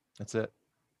himself. That's it.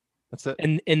 That's it.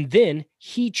 And then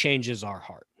he changes our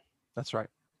heart. That's right.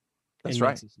 That's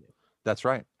right. That's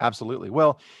right. Absolutely.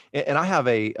 Well, and I have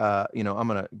a, I'm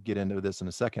going to get into this in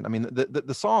a second. I mean,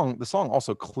 the song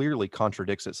also clearly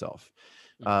contradicts itself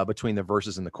between the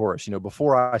verses and the chorus.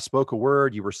 Before I spoke a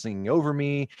word, you were singing over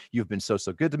me. You've been so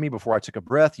good to me. Before I took a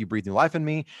breath, you breathed new life in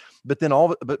me. But then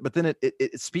then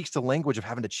it speaks the language of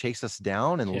having to chase us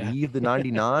down and leave the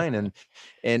 99.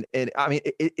 and I mean,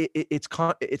 it's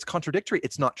contradictory.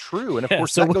 It's not true. And of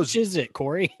course, so that goes. Which is it,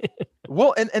 Corey?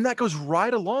 Well, and that goes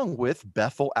right along with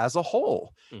Bethel as a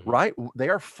whole, right? They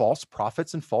are false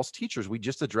prophets and false teachers. We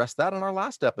just addressed that in our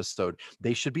last episode.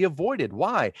 They should be avoided.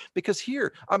 Why? Because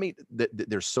here, I mean,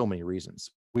 there's so many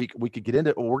reasons. We could get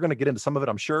into, we're going to get into some of it,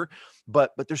 I'm sure,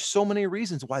 but there's so many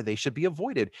reasons why they should be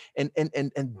avoided. And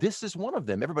this is one of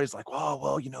them. Everybody's like, oh,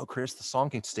 well, Chris, the song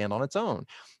can stand on its own.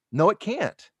 No, it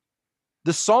can't.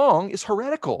 The song is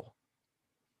heretical.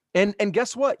 And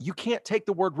guess what? You can't take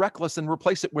the word reckless and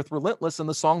replace it with relentless and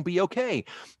the song be okay,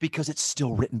 because it's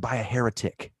still written by a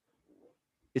heretic.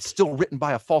 It's still written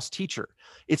by a false teacher.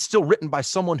 It's still written by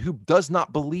someone who does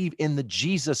not believe in the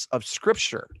Jesus of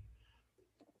Scripture.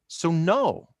 So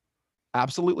no,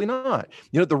 absolutely not.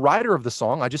 The writer of the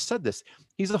song, I just said this,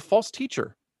 he's a false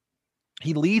teacher.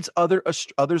 He leads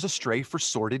others astray for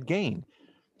sordid gain.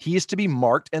 He is to be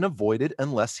marked and avoided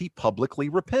unless he publicly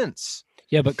repents.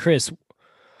 Yeah, but Chris,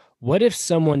 what if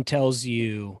someone tells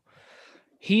you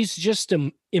he's just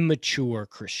an immature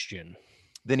Christian?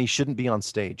 Then he shouldn't be on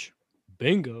stage.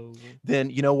 Bingo. Then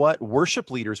you know what? Worship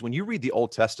leaders, when you read the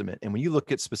Old Testament and when you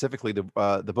look at specifically the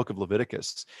book of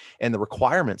Leviticus and the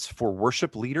requirements for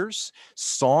worship leaders,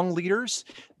 song leaders,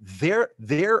 their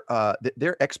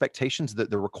expectations,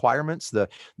 the requirements, the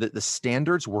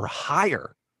standards were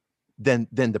higher than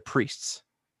the priests.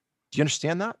 Do you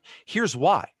understand that? Here's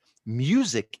why.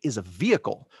 Music is a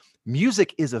vehicle.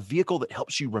 Music is a vehicle that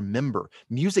helps you remember.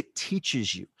 Music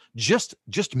teaches you. Just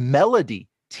melody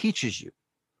teaches you.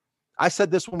 I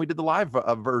said this when we did the live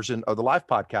version of the live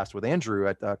podcast with Andrew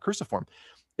at Cruciform.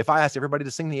 If I asked everybody to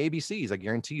sing the ABCs, I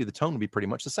guarantee you the tone would be pretty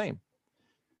much the same.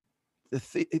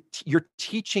 You're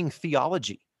teaching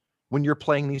theology when you're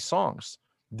playing these songs.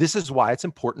 This is why it's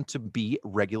important to be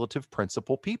regulative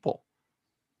principle people.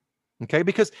 Okay,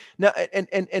 because now,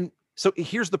 and so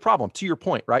here's the problem, to your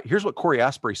point, right? Here's what Corey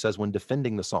Asbury says when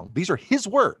defending the song. These are his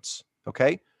words,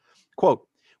 okay? Quote,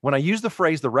 when I use the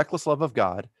phrase, the reckless love of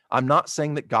God, I'm not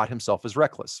saying that God himself is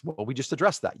reckless. Well, we just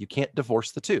addressed that. You can't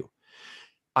divorce the two.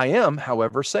 I am,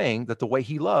 however, saying that the way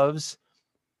he loves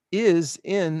is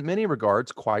in many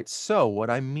regards quite so.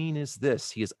 What I mean is this: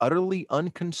 he is utterly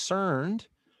unconcerned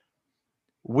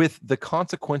with the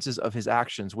consequences of his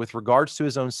actions with regards to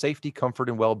his own safety, comfort,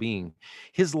 and well-being.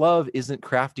 His love isn't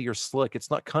crafty or slick. It's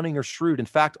not cunning or shrewd. In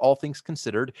fact, all things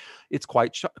considered, it's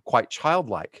quite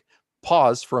childlike.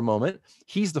 Pause for a moment.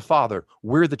 He's the Father.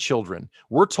 We're the children.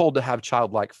 We're told to have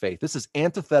childlike faith. This is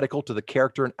antithetical to the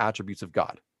character and attributes of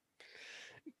God.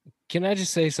 Can I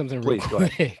just say something Please, real go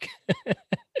ahead. quick?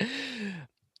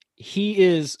 He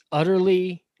is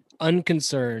utterly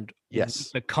unconcerned Yes.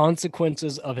 with the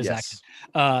consequences of his Yes.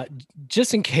 actions.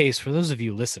 Just in case, for those of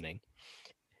you listening,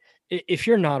 if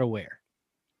you're not aware,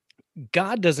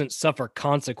 God doesn't suffer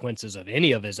consequences of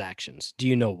any of his actions. Do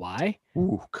you know why?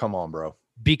 Ooh, come on, bro.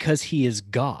 Because he is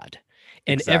God.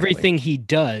 And Exactly. everything he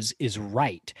does is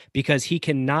right because he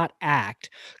cannot act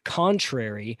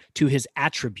contrary to his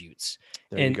attributes.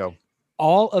 There And you go.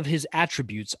 all of his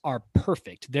attributes are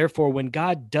perfect. Therefore, when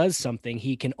God does something,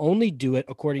 he can only do it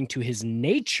according to his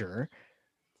nature.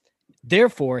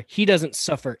 Therefore, he doesn't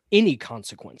suffer any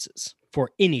consequences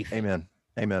for anything. Amen.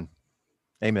 Amen.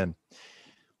 Amen.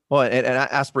 Well, and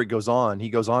Asbury goes on. He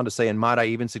goes on to say, and might I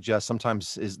even suggest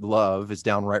sometimes his love is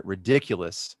downright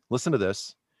ridiculous. Listen to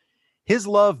this. His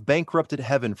love bankrupted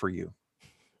heaven for you.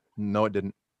 No, it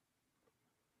didn't.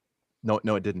 No,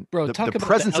 it didn't. Bro, the talk about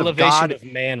presence the elevation of God. of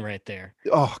man right there.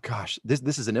 Oh gosh,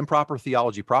 this is an improper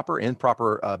theology,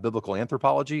 improper biblical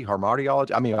anthropology,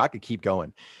 hamartiology. I mean, I could keep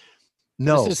going.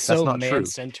 No, This is that's so not true.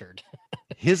 man-centered.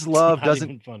 His love Not doesn't.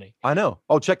 even funny. I know.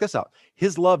 Oh, check this out.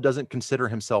 His love doesn't consider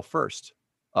himself first.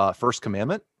 First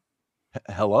commandment.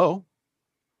 Hello.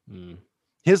 Mm.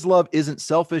 His love isn't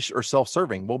selfish or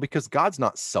self-serving. Well, because God's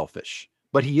not selfish,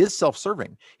 but he is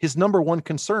self-serving. His number one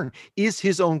concern is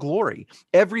his own glory.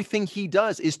 Everything he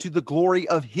does is to the glory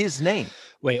of his name.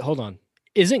 Wait, hold on.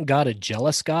 Isn't God a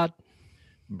jealous God?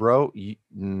 Bro, we're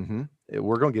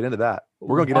going to get into that.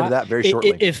 We're going to get into that very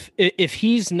shortly. If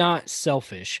he's not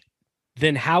selfish,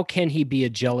 then how can he be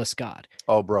a jealous God?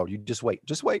 Oh, bro, you just wait.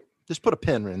 Just put a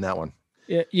pin in that one.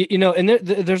 You know, and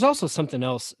there's also something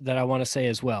else that I want to say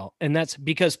as well. And that's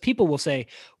because people will say,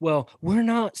 well, we're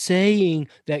not saying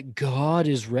that God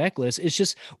is reckless. It's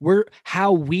just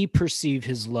how we perceive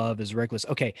his love is reckless.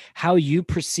 Okay. How you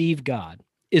perceive God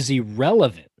is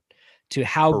irrelevant to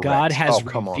how Correct. God has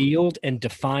come on. revealed and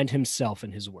defined himself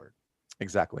in his word.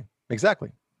 Exactly.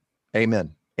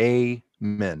 Amen.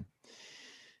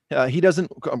 He doesn't,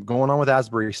 going on with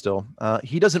Asbury still,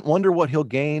 he doesn't wonder what he'll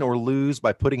gain or lose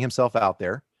by putting himself out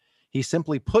there. He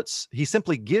simply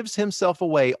gives himself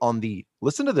away on the,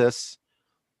 listen to this.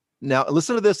 Now,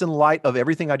 listen to this in light of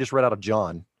everything I just read out of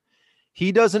John.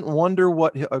 He doesn't wonder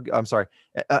what,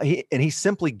 he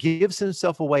simply gives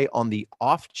himself away on the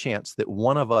off chance that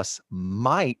one of us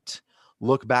might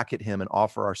look back at him and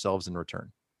offer ourselves in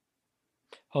return.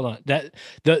 Hold on.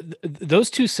 Those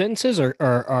two sentences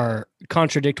are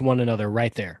contradict one another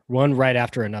right there, one right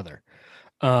after another.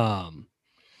 Let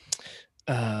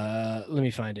me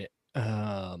find it.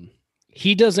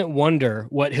 He doesn't wonder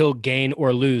what he'll gain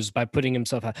or lose by putting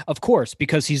himself out. Of course,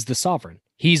 because he's the sovereign.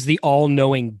 He's the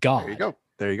all-knowing God.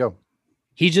 There you go.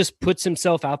 He just puts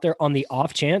himself out there on the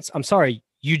off chance. I'm sorry,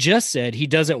 you just said he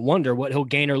doesn't wonder what he'll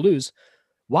gain or lose.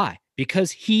 Why?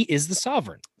 Because he is the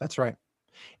sovereign. That's right.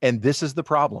 And this is the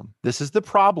problem. Let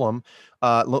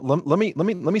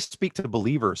me speak to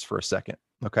believers for a second.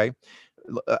 Okay.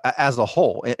 As a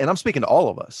whole, and I'm speaking to all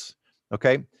of us.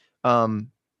 Okay.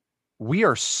 We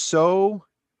are so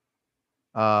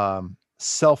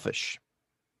selfish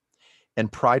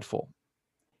and prideful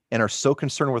and are so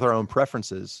concerned with our own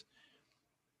preferences.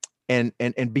 And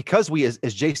because we, as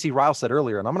J.C. Ryle said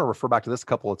earlier, and I'm going to refer back to this a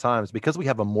couple of times, because we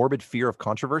have a morbid fear of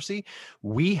controversy,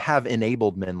 we have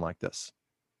enabled men like this.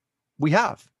 We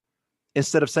have.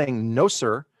 Instead of saying, no,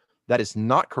 sir, that is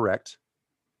not correct.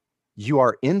 You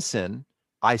are in sin.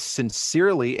 I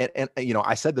sincerely, and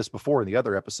I said this before in the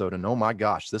other episode, and oh my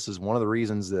gosh, this is one of the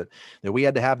reasons that we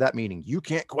had to have that meeting. You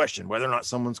can't question whether or not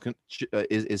someone's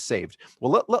is saved.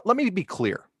 Well, let me be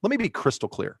clear. Let me be crystal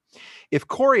clear. If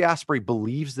Corey Asbury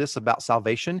believes this about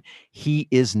salvation, he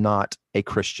is not a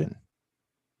Christian.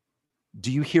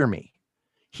 Do you hear me?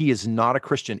 He is not a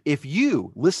Christian. If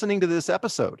you, listening to this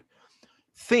episode,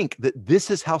 think that this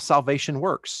is how salvation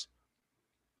works,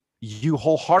 you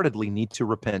wholeheartedly need to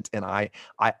repent. And I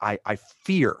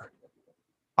fear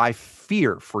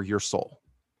for your soul.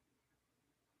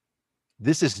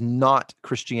 This is not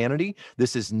Christianity.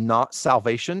 This is not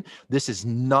salvation. This is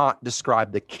not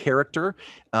describe the character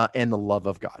and the love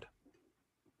of God.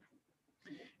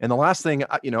 And the last thing,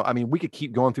 we could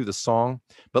keep going through the song,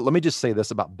 but let me just say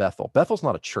this about Bethel. Bethel's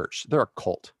not a church. They're a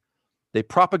cult. They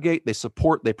propagate, they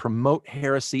support, they promote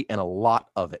heresy, and a lot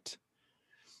of it.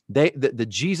 The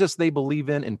Jesus they believe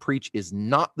in and preach is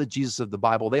not the Jesus of the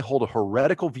Bible. They hold a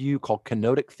heretical view called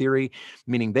kenotic theory,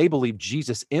 meaning they believe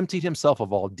Jesus emptied himself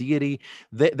of all deity.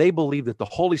 They believe that the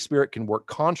Holy Spirit can work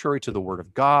contrary to the word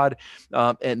of God.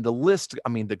 And the list,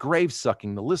 the grave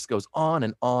sucking, the list goes on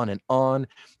and on and on.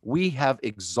 We have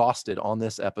exhausted on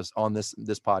this episode, on this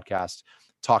podcast,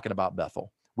 talking about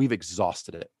Bethel. we've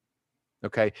exhausted it.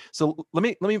 Okay. So let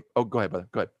me, oh, go ahead, brother.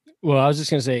 Go ahead. Well, I was just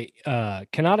going to say,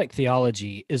 kenotic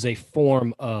theology is a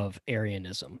form of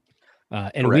Arianism.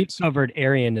 And we've Correct. covered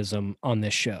Arianism on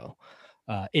this show.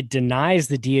 It denies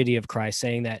the deity of Christ,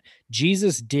 saying that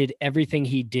Jesus did everything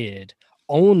he did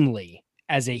only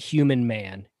as a human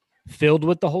man, filled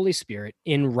with the Holy Spirit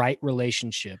in right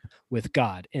relationship with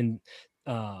God. And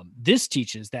this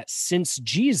teaches that since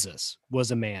Jesus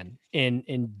was a man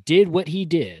and did what he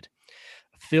did,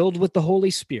 filled with the Holy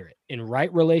Spirit in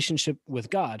right relationship with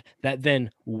God, that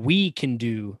then we can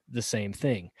do the same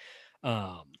thing.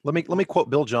 Let me quote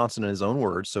Bill Johnson in his own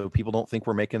words so people don't think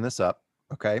we're making this up.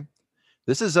 Okay.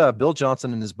 This is Bill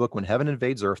Johnson in his book, When Heaven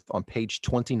Invades Earth, on page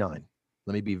 29.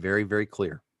 Let me be very, very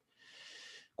clear.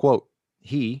 Quote,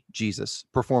 he, Jesus,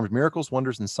 performed miracles,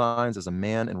 wonders, and signs as a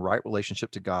man in right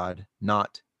relationship to God,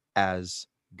 not as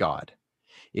God.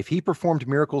 If he performed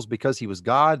miracles because he was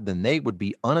God, then they would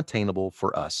be unattainable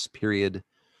for us, period.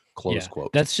 Close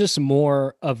quote. That's just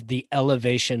more of the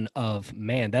elevation of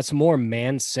man. That's more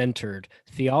man-centered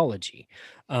theology.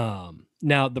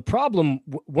 Now, the problem,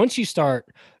 once you start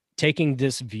taking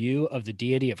this view of the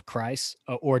deity of Christ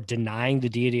or denying the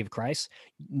deity of Christ,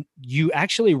 you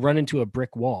actually run into a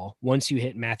brick wall once you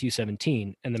hit Matthew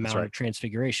 17 and the Mount of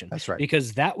Transfiguration. That's right.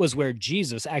 Because that was where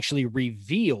Jesus actually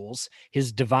reveals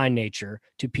his divine nature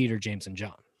to Peter, James, and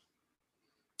John.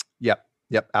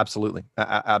 Yep. Absolutely.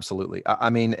 Absolutely. I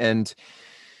mean, and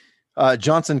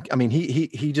Johnson, I mean,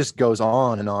 he just goes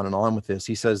on and on and on with this.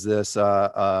 He says this,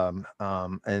 and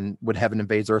When Heaven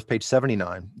Invades Earth, page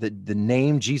 79, that the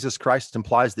name Jesus Christ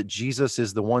implies that Jesus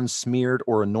is the one smeared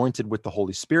or anointed with the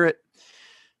Holy Spirit,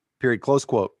 period, close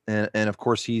quote. And of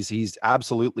course, he's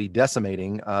absolutely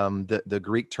decimating the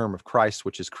Greek term of Christ,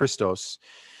 which is Christos.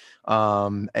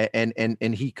 And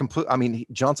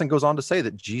Johnson goes on to say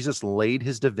that Jesus laid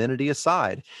his divinity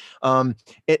aside. And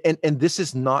this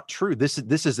is not true. This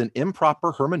is an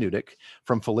improper hermeneutic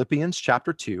from Philippians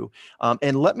chapter 2.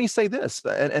 And let me say this,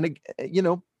 and you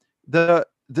know, the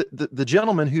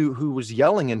gentleman who was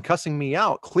yelling and cussing me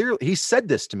out, clearly he said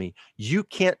this to me: you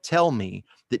can't tell me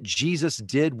that Jesus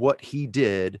did what he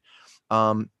did,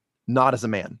 not as a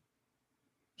man.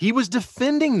 He was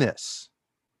defending this.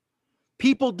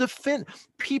 People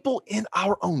in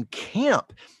our own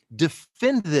camp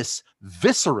defend this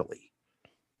viscerally.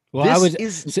 Well,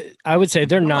 I would say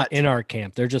they're not in our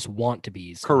camp. They're just want to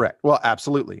be. Correct. Well,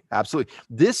 absolutely.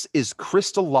 This is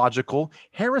Christological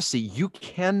heresy. You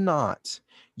cannot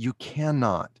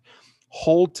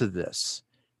hold to this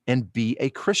and be a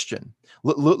Christian.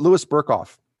 Louis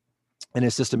Berkhoff, in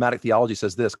his Systematic Theology,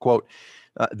 says this, quote,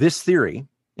 this theory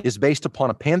is based upon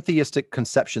a pantheistic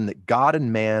conception that God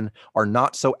and man are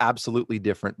not so absolutely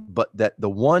different, but that the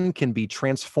one can be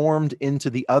transformed into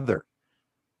the other.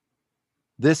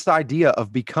 This idea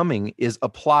of becoming is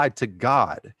applied to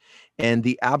God, and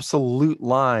the absolute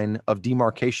line of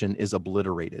demarcation is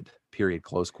obliterated, period,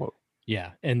 close quote.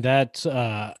 Yeah, and that,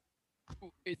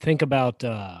 think about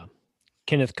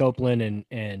Kenneth Copeland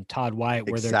and Todd White,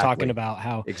 where they're talking about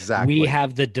how we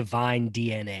have the divine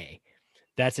DNA.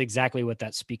 That's exactly what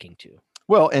that's speaking to.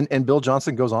 Well, and Bill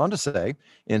Johnson goes on to say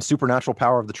in Supernatural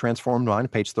Power of the Transformed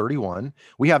Mind, page 31,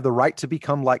 we have the right to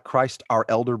become like Christ, our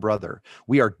elder brother.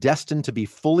 We are destined to be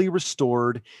fully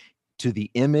restored to the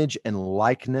image and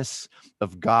likeness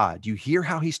of God. You hear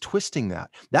how he's twisting that?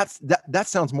 That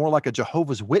sounds more like a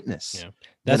Jehovah's Witness. Yeah.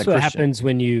 That's what happens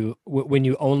when you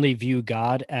only view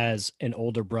God as an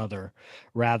older brother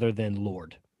rather than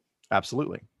Lord.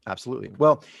 Absolutely.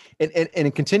 Well,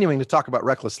 and continuing to talk about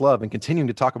reckless love and continuing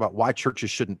to talk about why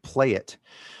churches shouldn't play it.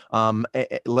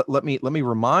 Let me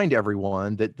remind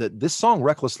everyone that this song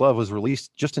 "Reckless Love" was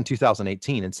released just in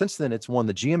 2018, and since then it's won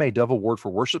the GMA Dove Award for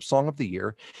Worship Song of the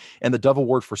Year and the Dove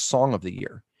Award for Song of the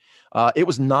Year. It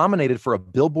was nominated for a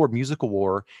Billboard Music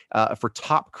Award for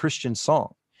Top Christian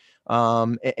Song.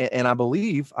 And I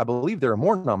believe there are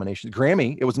more nominations.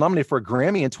 Grammy. It was nominated for a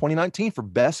Grammy in 2019 for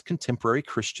Best Contemporary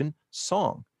Christian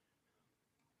Song.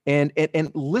 And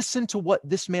listen to what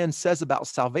this man says about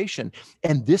salvation.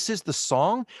 And this is the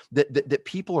song that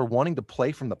people are wanting to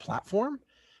play from the platform.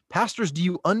 Pastors, do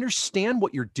you understand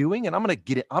what you're doing? And I'm going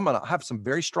to have some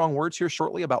very strong words here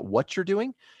shortly about what you're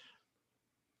doing.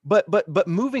 But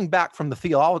moving back from the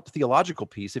theological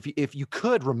piece, if you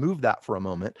could remove that for a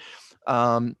moment,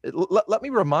 let me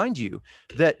remind you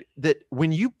that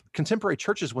when contemporary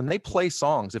churches, when they play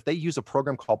songs, if they use a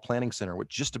program called Planning Center, which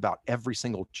just about every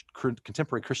single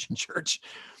contemporary Christian church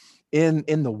in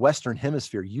the Western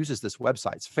Hemisphere uses this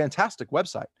website. It's a fantastic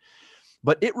website,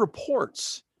 but it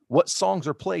reports what songs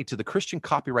are played to the Christian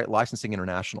Copyright Licensing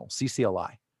International,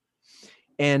 CCLI.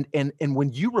 And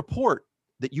when you report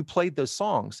that you played those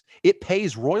songs, it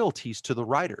pays royalties to the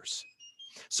writers.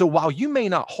 So while you may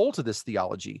not hold to this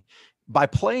theology, by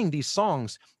playing these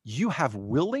songs, you have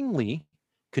willingly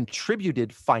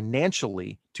contributed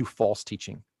financially to false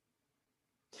teaching.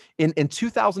 In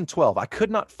 2012, I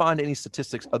could not find any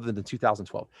statistics other than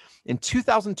 2012. In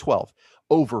 2012,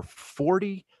 over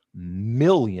 $40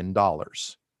 million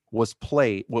was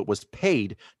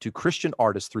paid to Christian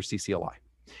artists through CCLI.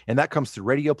 And that comes through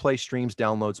radio play, streams,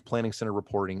 downloads, planning center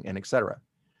reporting, and etc.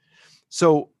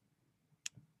 So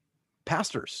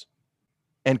pastors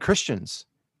and Christians,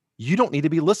 you don't need to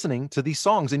be listening to these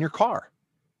songs in your car.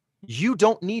 You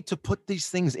don't need to put these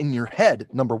things in your head,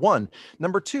 number one.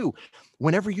 Number two,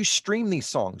 whenever you stream these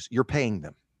songs, you're paying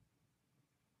them.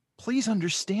 Please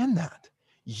understand that.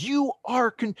 You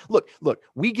are, look,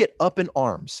 we get up in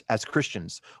arms as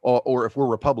Christians, or if we're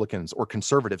Republicans or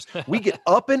conservatives, we get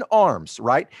up in arms,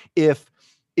 right? If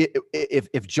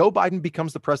Joe Biden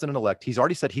becomes the president-elect, he's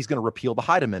already said he's going to repeal the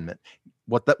Hyde Amendment.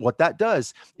 What that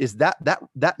does is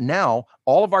that now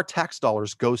all of our tax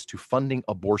dollars goes to funding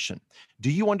abortion.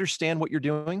 Do you understand what you're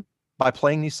doing by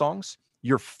playing these songs?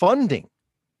 You're funding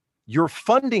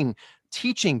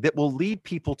teaching that will lead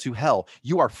people to hell.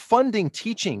 You are funding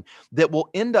teaching that will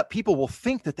end up, people will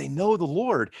think that they know the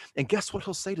Lord. And guess what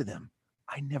he'll say to them?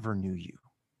 I never knew you.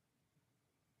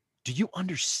 Do you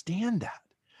understand that?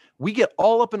 We get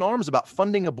all up in arms about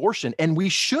funding abortion, and we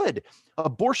should.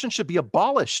 Abortion should be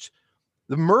abolished.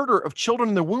 The murder of children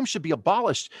in the womb should be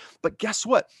abolished. But guess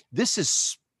what? This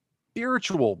is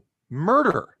spiritual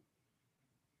murder.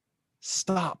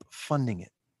 Stop funding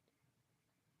it.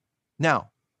 Now,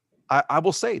 I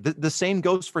will say the same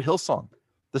goes for Hillsong.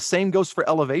 The same goes for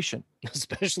Elevation.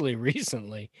 Especially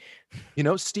recently. You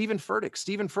know, Stephen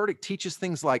Furtick teaches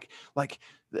things like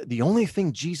the only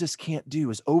thing Jesus can't do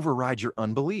is override your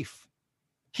unbelief.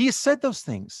 He has said those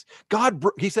things.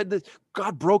 He said that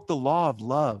God broke the law of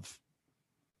love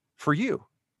for you.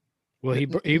 Well,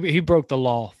 he broke the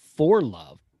law for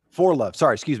love. For love.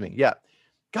 Sorry, excuse me. Yeah.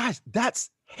 Guys,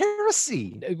 that's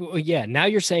heresy. Yeah, now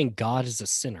you're saying God is a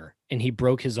sinner and he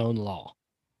broke his own law.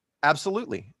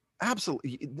 Absolutely.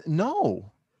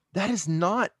 No, that is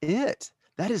not it.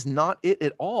 That is not it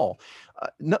at all.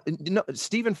 No,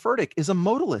 Stephen Furtick is a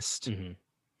modalist. Mm-hmm.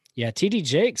 Yeah, T.D.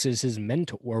 Jakes is his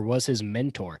mentor, or was his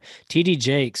mentor. T.D.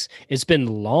 Jakes, it's been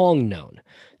long known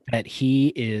that he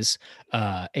is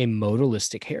a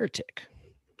modalistic heretic.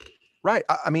 Right.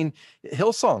 I mean,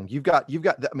 Hillsong, you've got,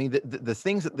 I mean, the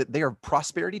things that they are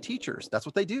prosperity teachers. That's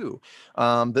what they do.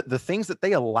 The things that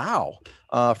they allow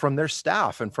from their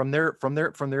staff and from their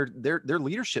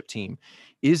leadership team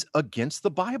is against the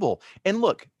Bible. And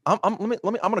look, I'm going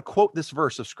to quote this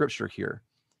verse of scripture here.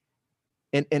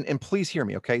 And please hear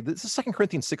me. Okay. This is 2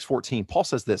 Corinthians 6:14. Paul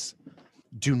says this: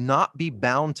 do not be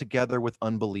bound together with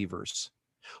unbelievers.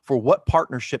 For what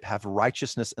partnership have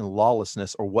righteousness and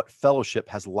lawlessness, or what fellowship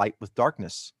has light with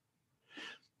darkness?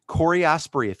 Corey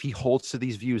Asbury, if he holds to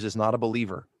these views, is not a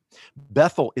believer.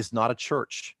 Bethel is not a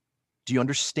church. Do you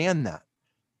understand that?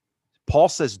 Paul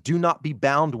says, do not be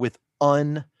bound with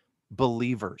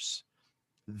unbelievers.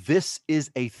 This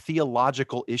is a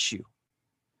theological issue.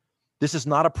 This is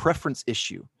not a preference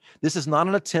issue. This is not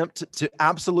an attempt to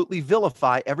absolutely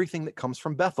vilify everything that comes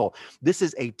from Bethel. This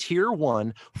is a tier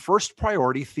 1, first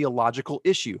priority theological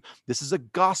issue. This is a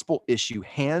gospel issue,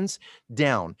 hands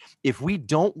down. If we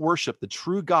don't worship the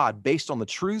true God based on the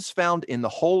truths found in the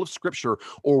whole of Scripture,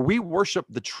 or we worship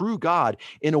the true God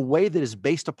in a way that is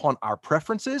based upon our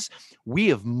preferences, we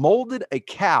have molded a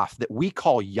calf that we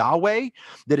call Yahweh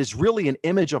that is really an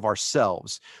image of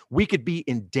ourselves. We could be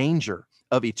in danger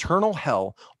of eternal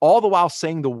hell, all the while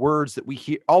saying the words that we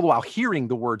hear, all the while hearing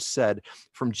the words said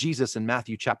from Jesus in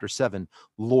Matthew chapter 7,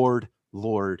 Lord,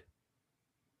 Lord.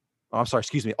 Oh, I'm sorry,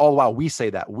 excuse me. All the while we say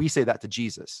that to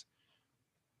Jesus.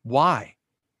 Why?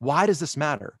 Why does this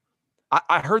matter?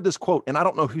 I heard this quote, and I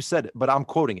don't know who said it, but I'm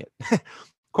quoting it.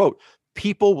 Quote,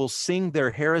 people will sing their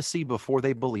heresy before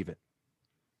they believe it.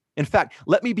 In fact,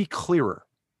 let me be clearer.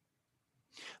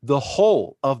 The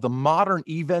whole of the modern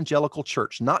evangelical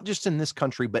church, not just in this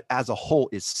country, but as a whole,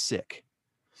 is sick.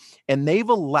 And they've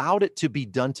allowed it to be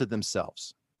done to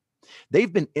themselves.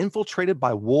 They've been infiltrated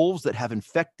by wolves that have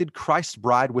infected Christ's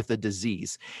bride with a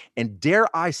disease. And dare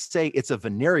I say it's a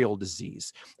venereal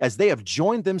disease, as they have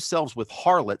joined themselves with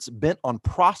harlots bent on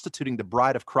prostituting the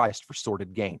bride of Christ for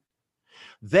sordid gain.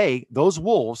 Those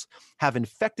wolves, have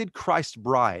infected Christ's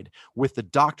bride with the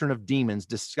doctrine of demons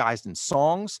disguised in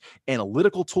songs,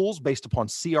 analytical tools based upon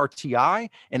CRTI,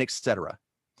 and etc.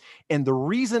 And the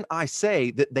reason I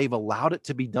say that they've allowed it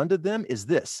to be done to them is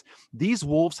this: these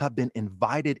wolves have been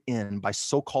invited in by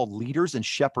so-called leaders and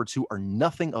shepherds who are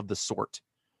nothing of the sort.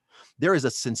 There is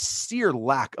a sincere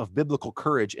lack of biblical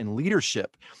courage and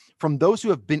leadership from those who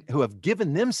have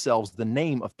given themselves the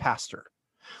name of pastor.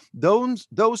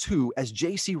 Those who, as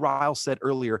J.C. Ryle said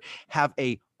earlier, have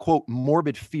a, quote,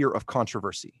 morbid fear of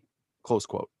controversy, close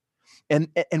quote. And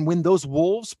when those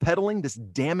wolves peddling this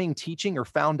damning teaching are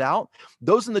found out,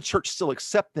 those in the church still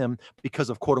accept them because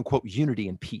of, quote unquote, unity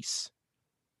and peace.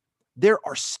 There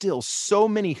are still so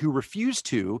many who refuse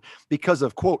to, because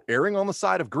of, quote, erring on the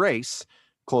side of grace,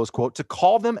 close quote, to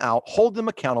call them out, hold them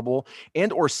accountable,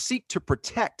 and or seek to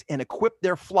protect and equip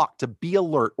their flock to be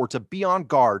alert or to be on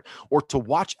guard or to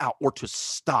watch out or to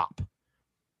stop.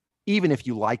 Even if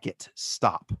you like it,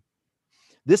 stop.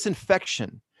 This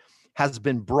infection has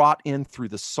been brought in through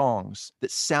the songs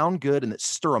that sound good and that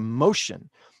stir emotion,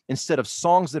 instead of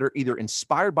songs that are either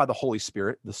inspired by the Holy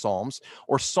Spirit, the Psalms,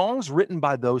 or songs written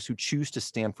by those who choose to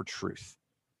stand for truth.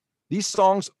 These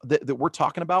songs that we're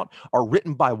talking about are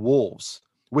written by wolves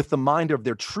with the mind of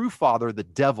their true father, the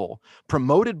devil,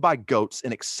 promoted by goats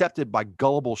and accepted by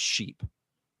gullible sheep.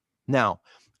 Now,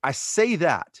 I say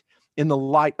that in the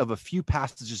light of a few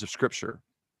passages of scripture.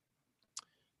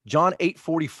 John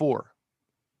 8:44,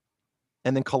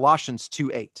 and then Colossians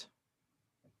 2:8.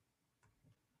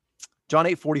 John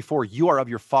 8:44, you are of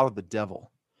your father, the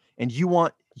devil, and you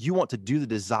want to do the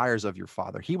desires of your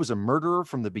father. He was a murderer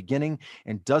from the beginning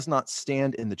and does not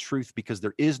stand in the truth, because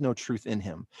there is no truth in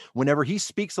him. Whenever he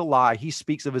speaks a lie, he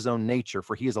speaks of his own nature,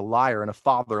 for he is a liar and a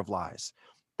father of lies.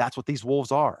 That's what these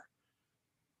wolves are.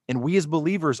 And we as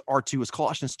believers are to, as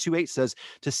Colossians 2:8 says,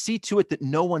 to see to it that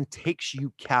no one takes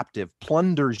you captive,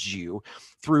 plunders you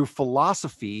through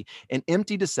philosophy and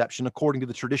empty deception according to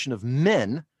the tradition of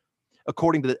men,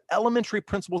 according to the elementary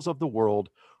principles of the world,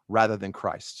 rather than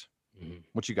Christ.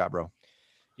 What you got, bro?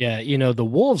 Yeah, the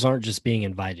wolves aren't just being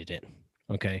invited in,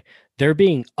 okay? They're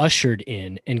being ushered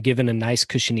in and given a nice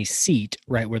cushiony seat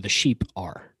right where the sheep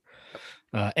are.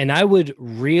 And I would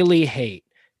really hate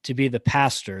to be the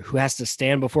pastor who has to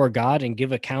stand before God and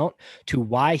give account to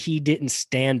why he didn't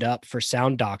stand up for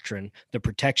sound doctrine, the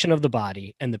protection of the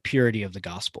body, and the purity of the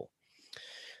gospel.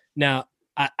 Now,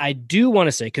 I do want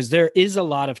to say, because there is a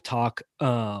lot of talk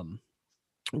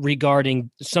regarding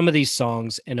some of these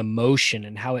songs and emotion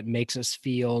and how it makes us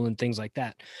feel and things like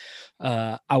that.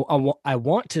 I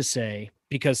want to say,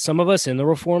 because some of us in the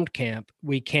Reformed camp,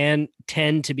 we can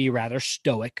tend to be rather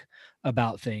stoic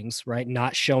about things, right?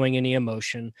 Not showing any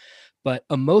emotion, but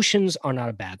emotions are not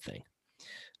a bad thing.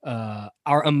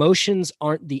 Our emotions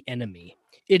aren't the enemy.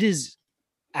 It is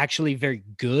actually very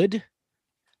good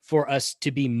for us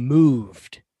to be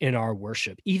moved in our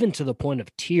worship, even to the point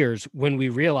of tears, when we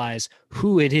realize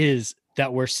who it is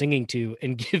that we're singing to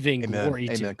and giving glory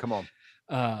to. Amen. Come on.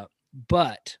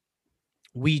 But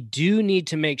we do need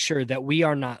to make sure that we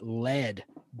are not led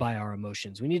by our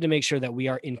emotions. We need to make sure that we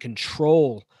are in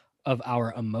control of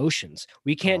our emotions.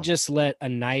 We can't just let a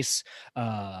nice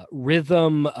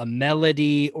rhythm, a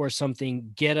melody, or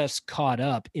something get us caught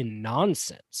up in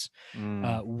nonsense.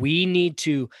 We need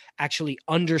to actually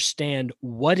understand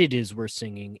what it is we're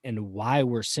singing and why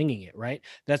we're singing it, right?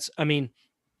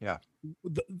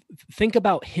 Think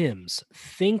about hymns.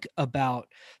 Think about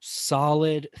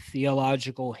solid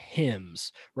theological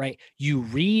hymns, right? You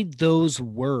read those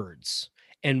words,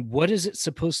 and what is it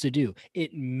supposed to do?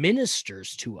 It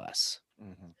ministers to us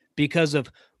because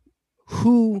of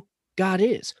who God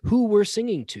is, who we're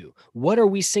singing to. What are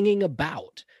we singing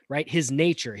about, right? His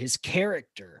nature, his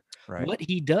character, right, what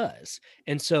he does.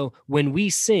 And so when we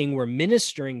sing, we're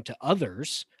ministering to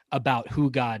others about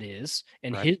who God is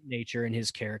and his nature and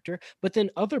his character, but then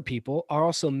other people are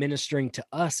also ministering to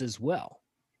us as well.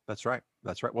 That's right.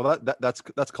 That's right. Well,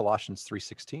 that's Colossians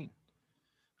 3:16.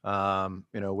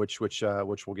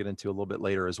 Which we'll get into a little bit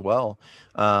later as well.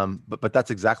 But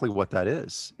that's exactly what that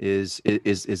is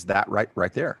that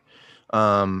right there.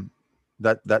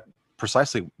 That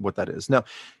precisely what that is. Now,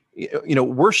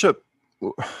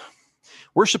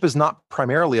 worship is not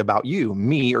primarily about you,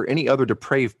 me, or any other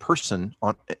depraved person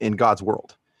in God's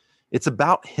world. It's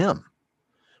about him.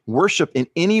 Worship in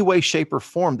any way, shape, or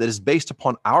form that is based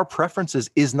upon our preferences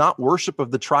is not worship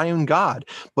of the triune God,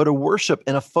 but a worship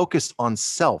and a focus on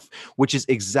self, which is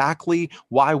exactly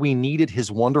why we needed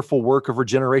his wonderful work of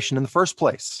regeneration in the first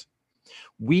place.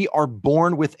 We are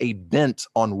born with a bent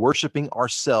on worshiping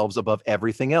ourselves above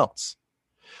everything else.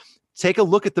 Take a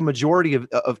look at the majority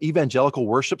of evangelical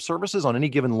worship services on any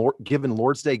given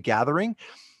Lord's Day gathering,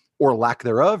 or lack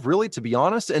thereof, really, to be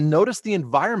honest, and notice the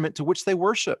environment to which they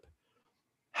worship.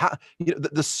 How,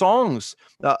 the songs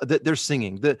that they're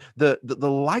singing, the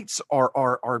lights are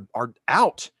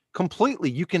out completely.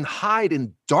 You can hide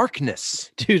in darkness.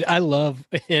 Dude, I love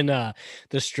in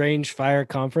the Strange Fire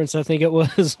conference, I think it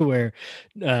was, where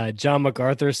John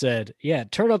MacArthur said, yeah,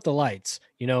 turn up the lights,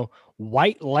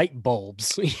 white light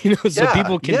bulbs, so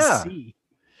people can see.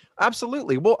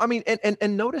 Absolutely. Well, I mean,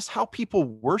 and notice how people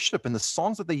worship and the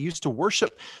songs that they used to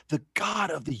worship the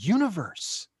God of the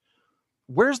universe.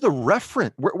 Where's the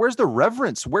reference? Where's the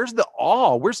reverence? Where's the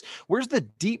awe? Where's the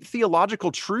deep theological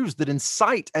truths that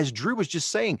incite, as Drew was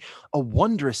just saying, a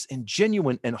wondrous and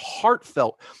genuine and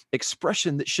heartfelt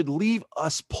expression that should leave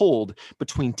us pulled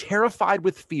between terrified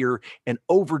with fear and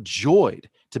overjoyed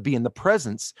to be in the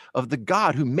presence of the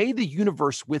God who made the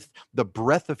universe with the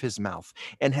breath of his mouth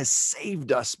and has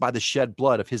saved us by the shed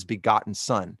blood of his begotten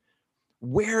Son.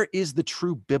 Where is the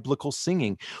true biblical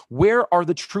singing? Where are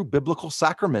the true biblical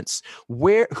sacraments?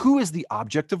 Who is the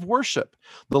object of worship?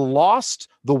 The lost,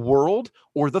 the world,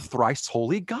 or the thrice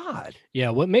holy God?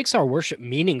 Yeah, what makes our worship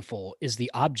meaningful is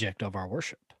the object of our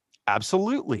worship.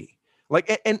 Absolutely.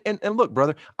 Like, and look,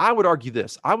 brother, I would argue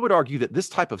this. I would argue that this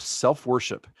type of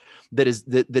self-worship that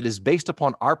is based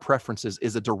upon our preferences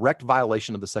is a direct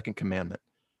violation of the second commandment.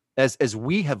 As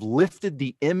we have lifted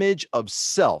the image of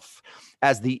self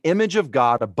as the image of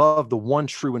God above the one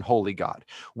true and holy God.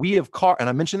 We have and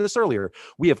I mentioned this earlier,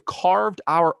 we have carved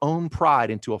our own pride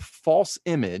into a false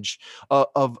image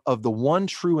of the one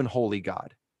true and holy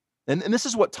God. And this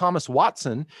is what Thomas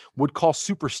Watson would call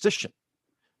superstition.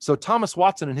 So Thomas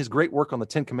Watson, in his great work on the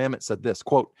Ten Commandments, said this,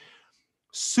 quote,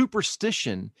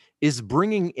 "Superstition is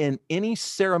bringing in any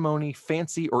ceremony,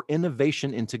 fancy, or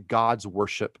innovation into God's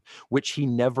worship, which he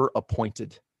never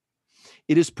appointed.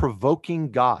 It is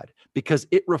provoking God because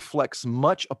it reflects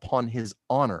much upon his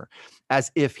honor,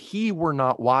 as if he were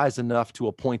not wise enough to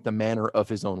appoint the manner of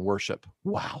his own worship."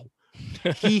 Wow.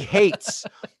 He hates,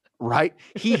 right?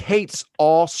 He hates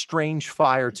all strange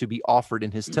fire to be offered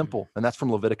in his temple. And that's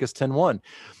from Leviticus 10:1.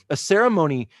 A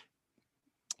ceremony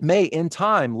may in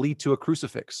time lead to a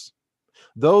crucifix.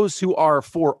 Those who are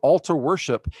for altar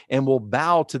worship and will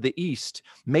bow to the east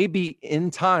may be in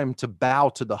time to bow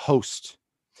to the host.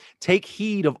 Take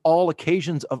heed of all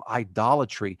occasions of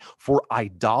idolatry, for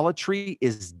idolatry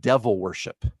is devil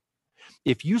worship.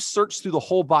 If you search through the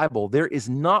whole Bible, there is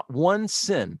not one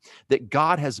sin that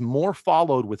God has more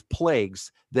followed with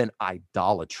plagues than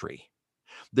idolatry.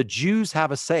 The Jews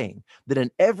have a saying that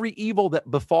in every evil that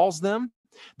befalls them,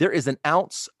 there is an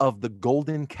ounce of the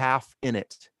golden calf in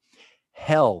it.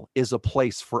 Hell is a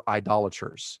place for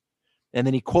idolaters. And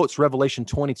then he quotes Revelation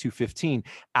 22:15.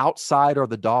 Outside are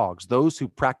the dogs, those who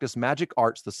practice magic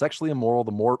arts, the sexually immoral,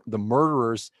 the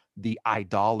murderers, the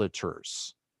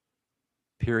idolaters.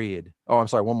 Period. Oh, I'm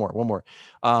sorry. One more.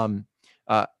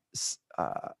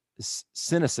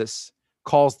 Cynicis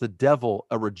calls the devil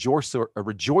a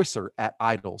rejoicer at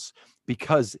idols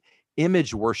because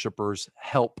image worshipers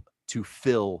help to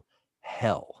fill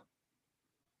hell.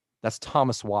 That's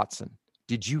Thomas Watson.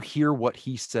 Did you hear what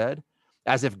he said?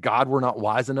 As if God were not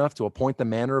wise enough to appoint the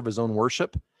manner of his own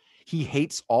worship. He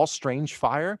hates all strange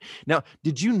fire. Now,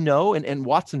 did you know, and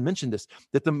Watson mentioned this,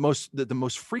 that the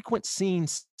most frequent sin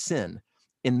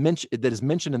that is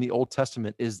mentioned in the Old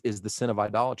Testament is the sin of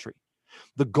idolatry.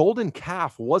 The golden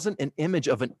calf wasn't an image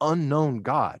of an unknown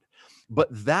God, but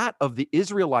that of the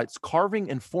Israelites carving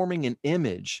and forming an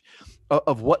image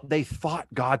of what they thought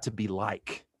God to be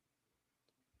like.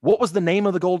 What was the name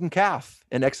of the golden calf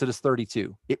in Exodus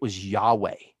 32? It was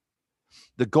Yahweh.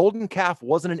 The golden calf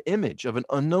wasn't an image of an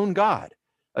unknown God.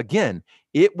 Again,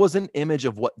 it was an image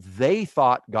of what they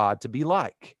thought God to be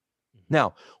like.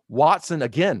 Now, Watson,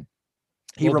 again,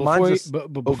 he reminds us. But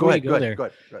before you go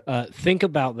there, think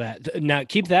about that. Now,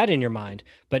 keep that in your mind.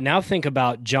 But now think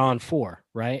about John 4,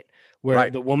 right?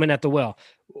 Where the woman at the well.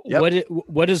 Yep.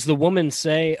 What does the woman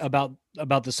say about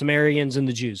the Samaritans and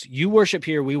the Jews? You worship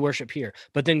here, we worship here.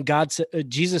 But then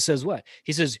Jesus says what?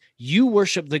 He says, you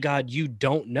worship the God you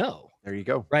don't know. There you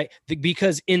go. Right?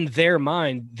 Because in their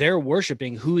mind, they're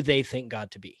worshiping who they think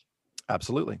God to be.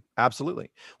 Absolutely.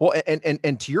 Well,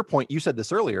 and to your point, you said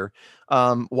this earlier.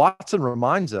 Watson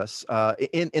reminds us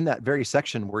in that very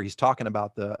section where he's talking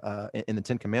about in the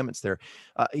Ten Commandments there,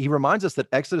 he reminds us that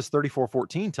Exodus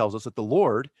 34:14 tells us that the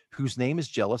Lord, whose name is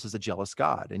jealous, is a jealous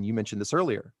God. And you mentioned this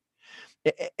earlier.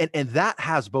 And that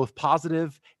has both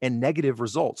positive and negative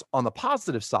results. On the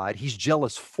positive side, he's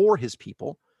jealous for his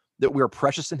people, that we are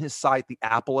precious in his sight, the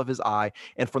apple of his eye.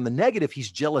 And from the negative,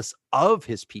 he's jealous of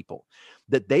his people,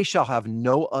 that they shall have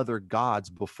no other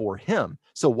gods before him.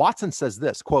 So Watson says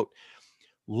this, quote,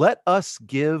 "Let us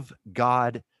give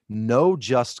God no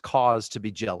just cause to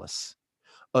be jealous.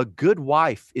 A good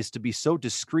wife is to be so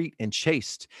discreet and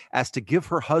chaste as to give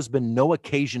her husband no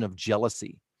occasion of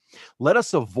jealousy. Let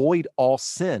us avoid all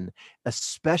sin,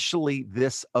 especially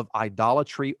this of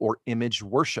idolatry or image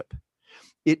worship.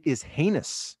 It is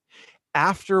heinous,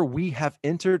 after we have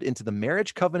entered into the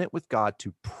marriage covenant with God,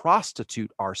 to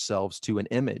prostitute ourselves to an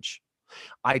image.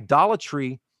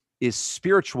 Idolatry is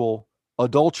spiritual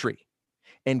adultery,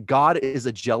 and God is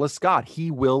a jealous God.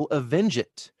 He will avenge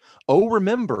it. Oh,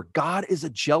 remember, God is a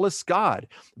jealous God.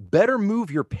 Better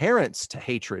move your parents to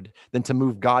hatred than to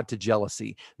move God to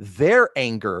jealousy. Their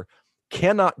anger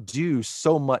cannot do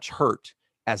so much hurt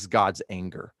as God's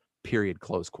anger, period,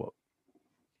 close quote.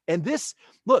 And this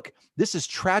is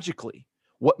tragically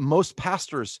what most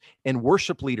pastors and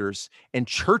worship leaders and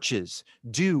churches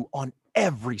do on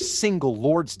every single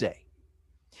Lord's Day.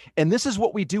 And this is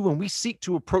what we do when we seek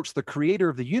to approach the creator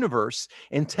of the universe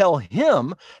and tell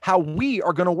him how we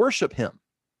are going to worship him,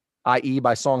 i.e.,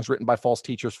 by songs written by false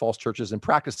teachers, false churches, and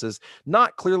practices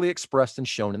not clearly expressed and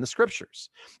shown in the scriptures,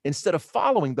 instead of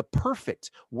following the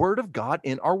perfect word of God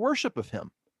in our worship of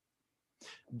him.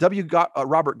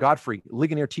 Robert Godfrey,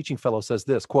 Ligonier Teaching Fellow, says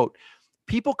this, quote,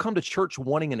 "People come to church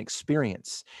wanting an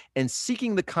experience and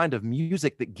seeking the kind of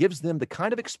music that gives them the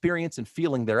kind of experience and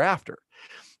feeling thereafter.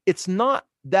 It's not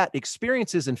that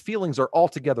experiences and feelings are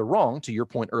altogether wrong, to your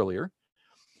point earlier,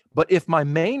 but if my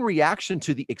main reaction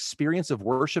to the experience of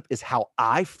worship is how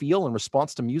I feel in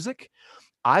response to music,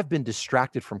 I've been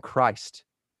distracted from Christ.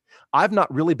 I've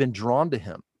not really been drawn to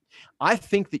him. I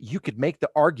think that you could make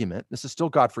the argument, this is still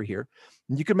Godfrey here,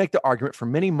 you could make the argument for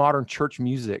many modern church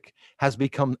music has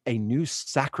become a new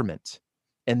sacrament,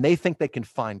 and they think they can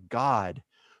find God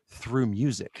through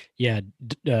music." Yeah.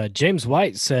 James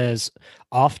White says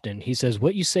often, he says,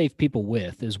 what you save people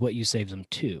with is what you save them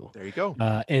to. There you go.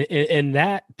 And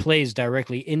that plays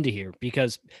directly into here,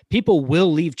 because people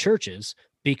will leave churches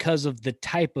because of the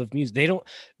type of music. They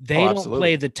don't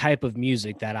play the type of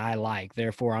music that I like.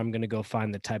 Therefore, I'm going to go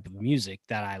find the type of music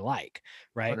that I like.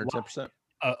 Right. 110%.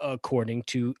 According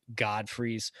to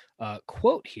Godfrey's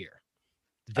quote here,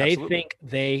 they think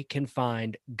they can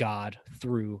find God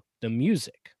through the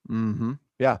music. Mm-hmm.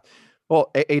 Yeah. Well,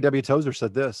 A.W. Tozer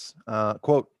said this,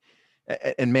 quote,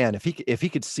 and man, if he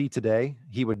could see today,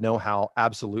 he would know how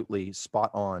absolutely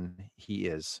spot on he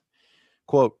is.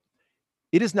 Quote,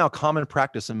 "It is now common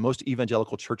practice in most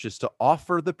evangelical churches to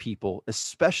offer the people,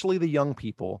 especially the young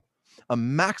people, a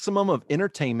maximum of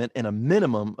entertainment and a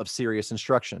minimum of serious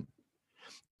instruction.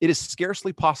 It is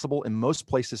scarcely possible in most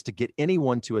places to get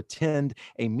anyone to attend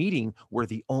a meeting where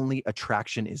the only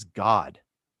attraction is God.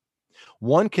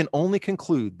 One can only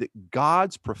conclude that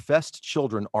God's professed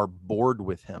children are bored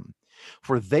with him,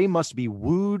 for they must be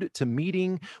wooed to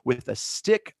meeting with a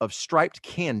stick of striped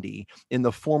candy in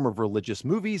the form of religious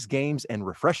movies, games, and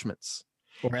refreshments.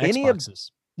 Or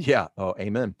Xboxes. Yeah. Oh,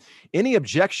 amen. Any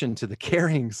objection to the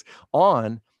carryings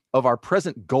on of our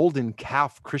present golden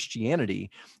calf Christianity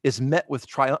is met with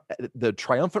the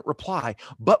triumphant reply,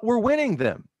 but we're winning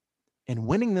them. And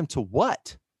winning them to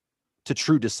what? To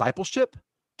true discipleship?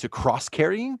 To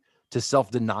cross-carrying? To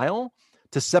self-denial?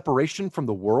 To separation from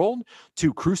the world?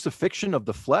 To crucifixion of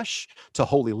the flesh? To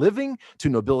holy living? To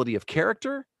nobility of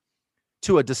character?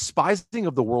 To a despising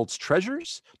of the world's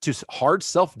treasures? To hard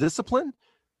self-discipline?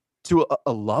 To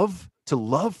a love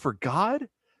for God?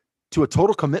 To a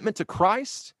total commitment to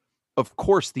Christ? Of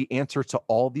course, the answer to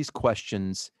all these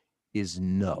questions is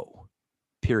no.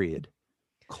 Period.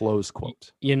 Close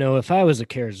quote. You know, if I was a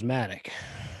charismatic,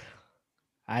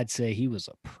 I'd say he was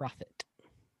a prophet.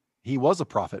 He was a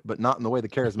prophet, but not in the way the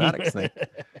charismatics think.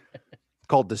 It's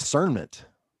called discernment.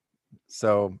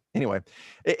 So anyway,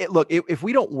 look, if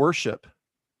we don't worship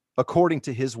according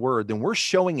to his word, then we're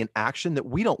showing in action that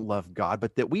we don't love God,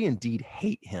 but that we indeed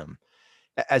hate him,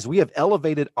 as we have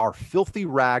elevated our filthy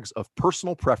rags of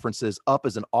personal preferences up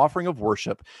as an offering of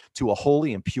worship to a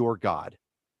holy and pure God.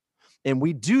 And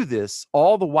we do this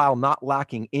all the while not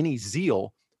lacking any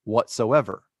zeal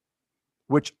whatsoever,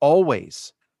 which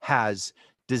always has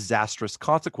disastrous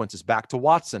consequences. Back to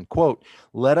Watson, quote,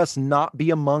 "Let us not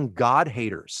be among God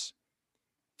haters."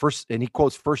 First, and he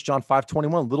quotes 1 John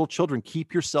 5:21, "Little children,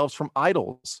 keep yourselves from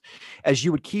idols. As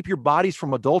you would keep your bodies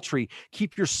from adultery,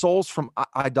 keep your souls from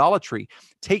idolatry.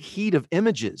 Take heed of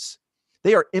images.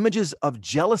 They are images of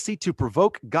jealousy to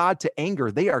provoke God to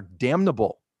anger. They are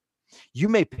damnable. You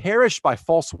may perish by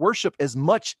false worship as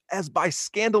much as by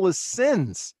scandalous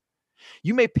sins.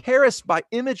 You may perish by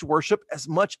image worship as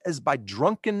much as by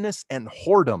drunkenness and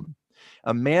whoredom.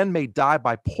 A man may die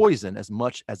by poison as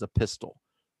much as a pistol."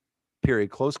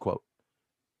 Period. Close quote.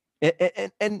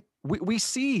 And We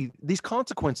see these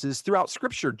consequences throughout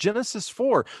Scripture. Genesis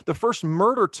 4, the first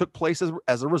murder took place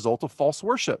as a result of false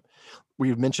worship.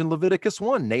 We've mentioned Leviticus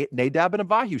 1, Nadab and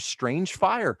Abihu, strange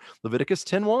fire, Leviticus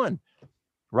 10:1,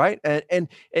 right?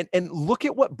 And look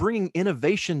at what bringing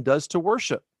innovation does to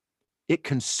worship. It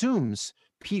consumes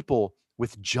people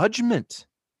with judgment,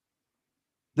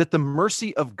 that the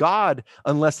mercy of God,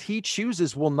 unless he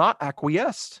chooses, will not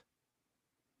acquiesce.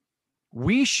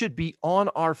 We should be on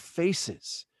our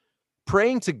faces,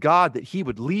 praying to God that he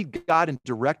would lead, guide, and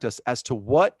direct us as to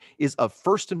what is of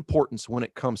first importance when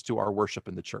it comes to our worship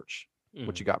in the church.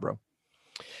 What you got, bro?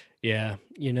 Yeah,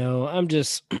 I'm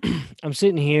just, I'm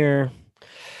sitting here.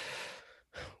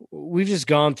 We've just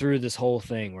gone through this whole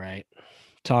thing, right?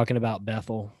 Talking about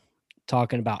Bethel,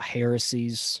 talking about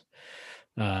heresies,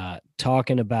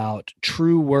 talking about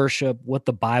true worship, what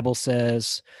the Bible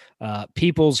says,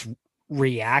 people's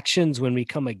reactions when we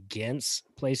come against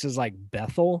places like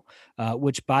Bethel,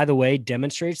 which, by the way,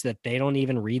 demonstrates that they don't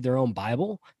even read their own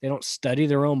Bible. They don't study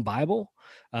their own Bible.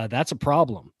 That's a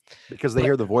problem. Because they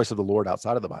hear the voice of the Lord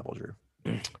outside of the Bible,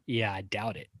 Drew. Yeah, I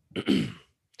doubt it.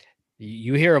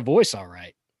 You hear a voice, all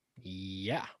right.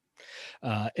 Yeah.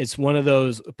 It's one of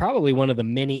those, probably one of the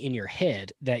many in your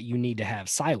head that you need to have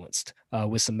silenced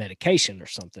with some medication or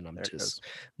something. I'm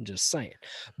just saying.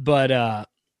 But,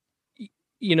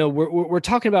 we're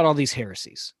talking about all these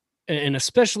heresies, and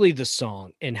especially the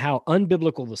song and how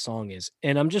unbiblical the song is.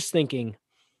 And I'm just thinking,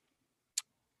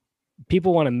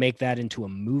 people want to make that into a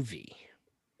movie,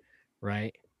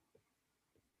 right?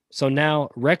 So now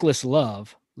reckless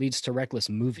love leads to reckless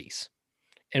movies.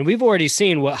 And we've already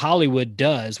seen what Hollywood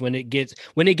does when it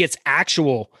gets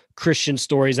actual Christian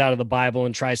stories out of the Bible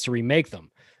and tries to remake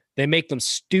them. They make them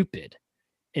stupid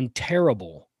and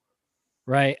terrible,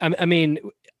 right? I mean,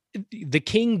 the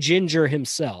King Ginger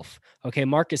himself, okay,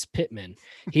 Marcus Pittman,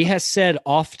 he has said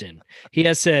often,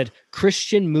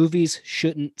 Christian movies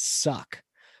shouldn't suck.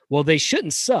 Well, they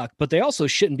shouldn't suck, but they also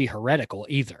shouldn't be heretical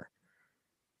either.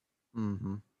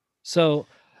 Mm-hmm. So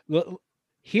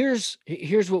here's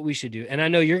what we should do. And I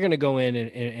know you're going to go in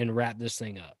and wrap this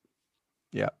thing up.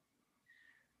 Yeah.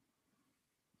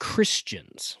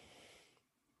 Christians,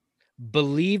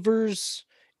 believers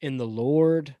in the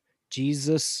Lord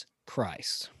Jesus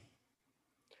Christ,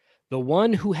 the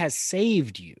one who has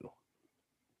saved you,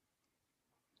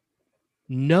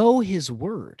 know his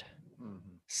word,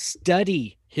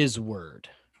 study his word,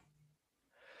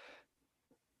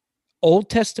 Old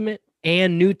Testament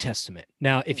and New Testament.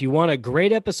 Now, if you want a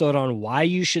great episode on why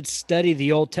you should study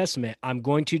the Old Testament, I'm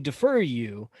going to defer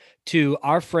you to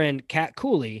our friend Kat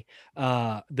Cooley,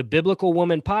 the Biblical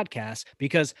Woman podcast,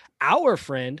 because our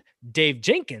friend Dave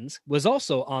Jenkins was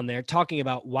also on there talking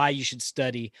about why you should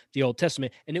study the Old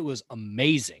Testament, and it was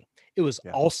amazing. It was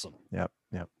awesome. Yep.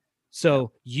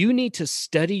 So you need to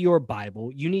study your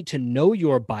Bible. You need to know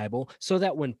your Bible so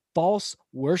that when false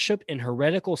worship and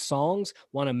heretical songs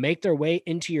want to make their way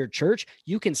into your church,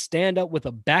 you can stand up with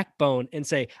a backbone and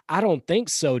say, I don't think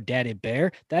so, Daddy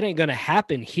Bear. That ain't going to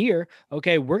happen here.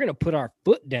 Okay, we're going to put our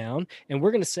foot down and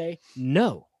we're going to say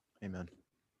no. Amen.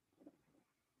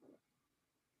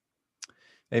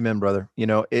 Amen, brother.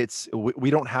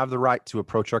 We don't have the right to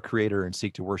approach our Creator and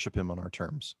seek to worship him on our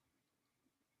terms.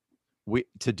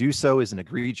 To do so is an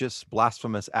egregious,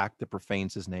 blasphemous act that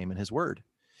profanes his name and his word.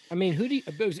 I mean,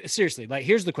 seriously, like,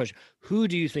 here's the question. Who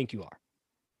do you think you are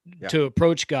to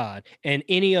approach God in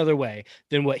any other way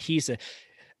than what he said?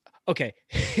 Okay,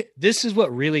 this is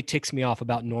what really ticks me off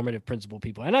about normative principle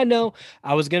people. And I know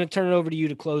I was going to turn it over to you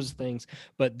to close things,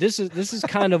 but this is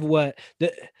kind of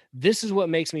this is what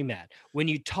makes me mad. When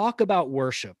you talk about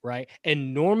worship, right?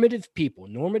 And normative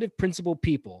principle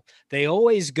people, they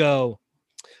always go,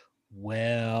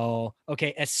 well,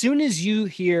 okay, as soon as you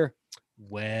hear,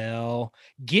 well,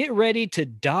 get ready to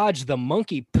dodge the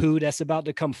monkey poo that's about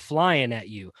to come flying at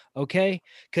you, okay?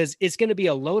 Because it's going to be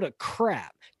a load of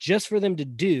crap just for them to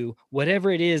do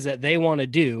whatever it is that they want to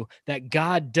do that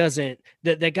God doesn't,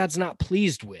 that God's not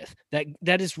pleased with,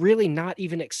 that is really not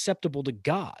even acceptable to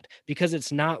God because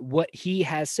it's not what he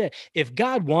has said. If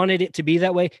God wanted it to be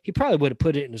that way, he probably would have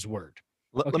put it in his word.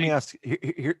 Let me ask,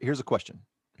 here's a question.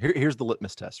 Here's the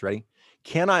litmus test. Ready?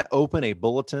 Can I open a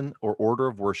bulletin or order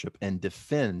of worship and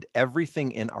defend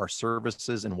everything in our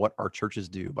services and what our churches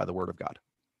do by the word of God?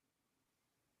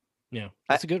 Yeah,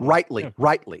 that's a good one.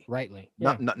 Rightly.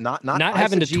 Yeah. Not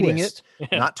having to twist it,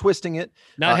 not twisting it,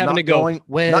 not having to go not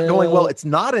going, well, it's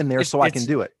not in there, so I can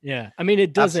do it. Yeah, I mean,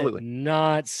 it doesn't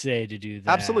not say to do that.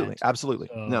 Absolutely.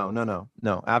 So.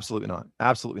 No, absolutely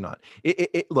not.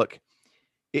 Look,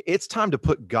 it's time to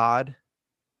put God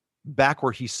back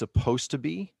where he's supposed to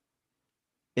be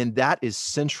And that is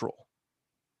central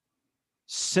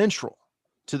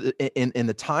to in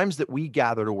the times that we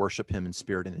gather to worship him in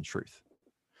spirit and in truth.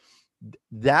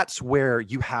 That's where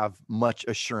you have much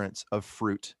assurance of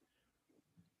fruit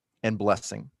and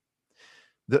blessing.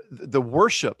 The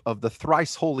worship of the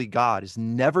thrice holy God is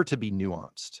never to be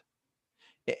nuanced.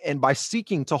 And by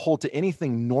seeking to hold to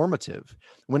anything normative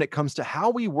when it comes to how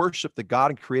we worship the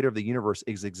God and creator of the universe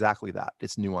is exactly that.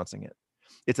 It's nuancing it.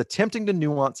 It's attempting to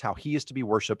nuance how he is to be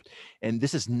worshiped. And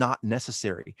this is not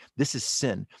necessary. This is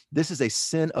sin. This is a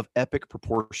sin of epic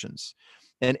proportions.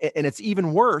 And it's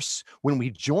even worse when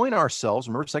we join ourselves,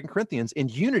 remember 2 Corinthians, in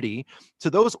unity to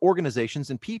those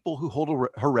organizations and people who hold a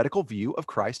heretical view of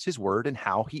Christ, his word, and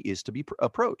how he is to be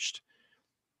approached.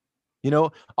 You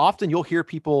know, often you'll hear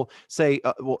people say,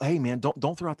 well, hey, man,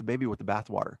 don't throw out the baby with the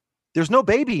bathwater. There's no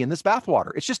baby in this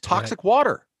bathwater. It's just toxic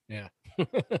water. Yeah.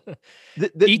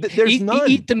 There's none.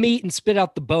 Eat the meat and spit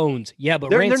out the bones. Yeah,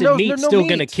 but rancid meat's still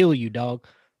going to kill you, dog.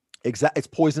 Exactly. It's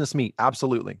poisonous meat.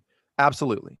 Absolutely.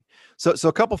 Absolutely. So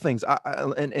a couple things,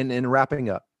 and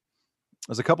wrapping up,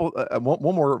 there's a couple,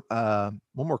 one more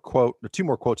quote, or two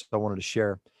more quotes I wanted to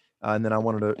share, and then I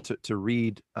wanted to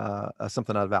read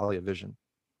something out of Valley of Vision.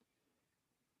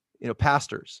 You know,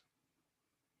 pastors,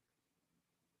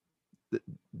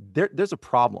 there's a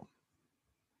problem.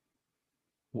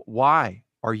 Why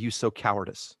are you so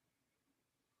cowardice?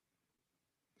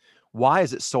 Why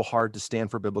is it so hard to stand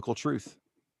for biblical truth?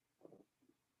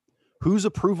 Whose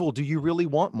approval do you really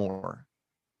want more?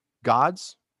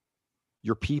 God's?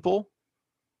 Your people?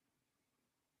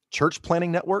 Church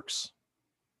planning networks?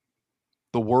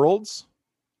 The world's?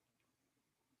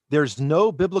 There's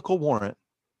no biblical warrant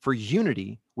for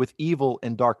unity with evil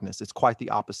and darkness. It's quite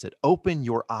the opposite. Open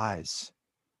your eyes.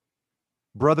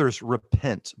 Brothers,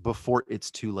 repent before it's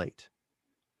too late.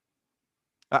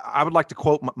 I would like to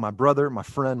quote my brother, my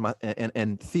friend,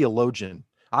 and theologian.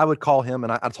 I would call him,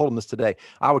 and I told him this today,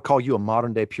 I would call you a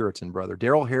modern day Puritan, brother.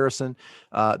 Darrell Harrison,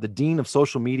 the Dean of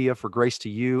Social Media for Grace to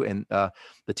You and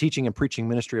the teaching and preaching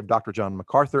ministry of Dr. John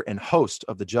MacArthur and host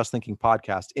of the Just Thinking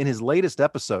podcast. In his latest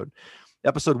episode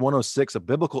 106 of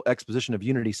Biblical Exposition of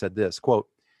Unity, said this, quote,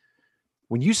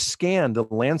 when you scan the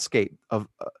landscape of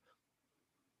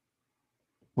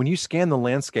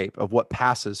what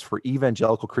passes for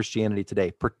evangelical Christianity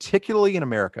today, particularly in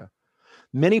America,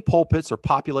 many pulpits are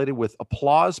populated with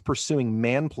applause pursuing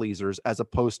man pleasers as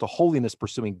opposed to holiness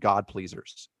pursuing God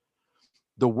pleasers.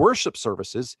 The worship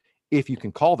services, if you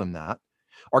can call them that,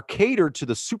 are catered to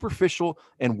the superficial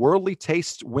and worldly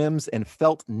tastes, whims, and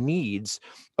felt needs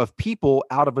of people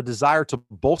out of a desire to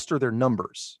bolster their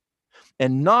numbers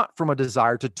and not from a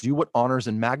desire to do what honors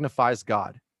and magnifies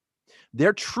God.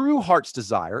 Their true heart's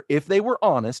desire, if they were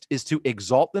honest, is to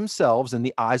exalt themselves in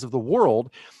the eyes of the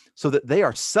world so that they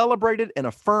are celebrated and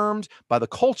affirmed by the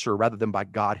culture rather than by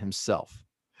God himself.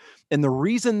 And the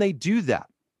reason they do that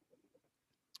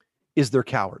is they're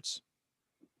cowards.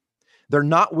 They're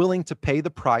not willing to pay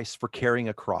the price for carrying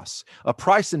a cross, a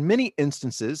price in many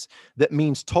instances that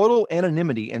means total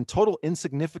anonymity and total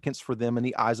insignificance for them in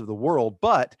the eyes of the world,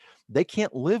 but they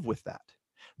can't live with that.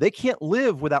 They can't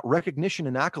live without recognition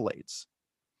and accolades.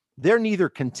 They're neither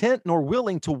content nor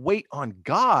willing to wait on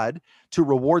God to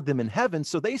reward them in heaven,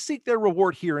 so they seek their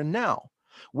reward here and now,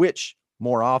 which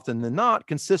more often than not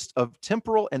consists of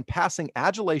temporal and passing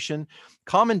adulation,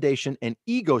 commendation, and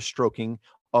ego stroking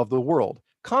of the world.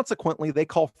 Consequently, they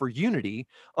call for unity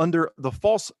under the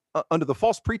false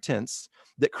pretense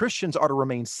that Christians are to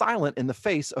remain silent in the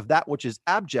face of that which is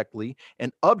abjectly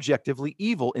and objectively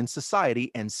evil in society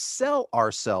and sell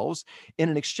ourselves in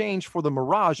an exchange for the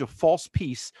mirage of false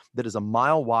peace that is a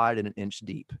mile wide and an inch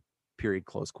deep. Period.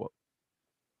 Close quote.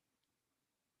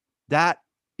 That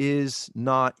is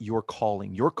not your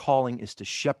calling. Your calling is to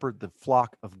shepherd the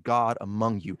flock of God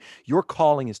among you. Your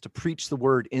calling is to preach the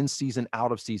word in season,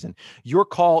 out of season. Your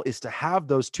call is to have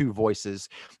those two voices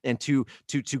and to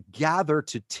gather,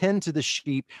 to tend to the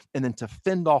sheep, and then to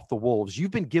fend off the wolves. You've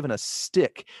been given a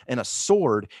stick and a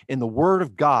sword in the word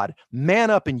of God. Man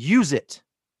up and use it.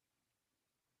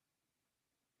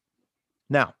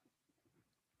 Now,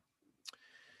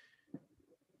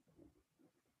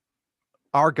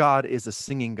 our God is a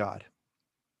singing God.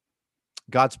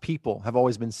 God's people have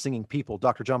always been singing people.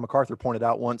 Dr. John MacArthur pointed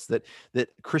out once that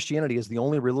Christianity is the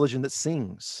only religion that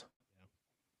sings.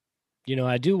 You know,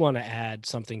 I do want to add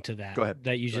something to that. Go ahead.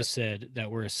 That you just said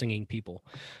that we're a singing people.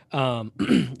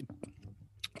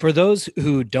 For those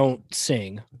who don't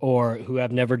sing or who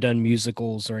have never done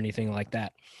musicals or anything like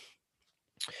that,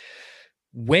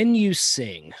 when you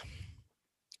sing,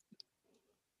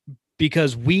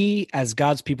 because we as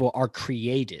God's people are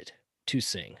created to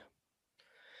sing,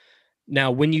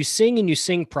 Now, when you sing and you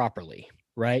sing properly,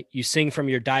 right? You sing from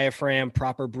your diaphragm,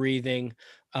 proper breathing.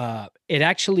 It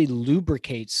actually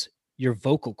lubricates your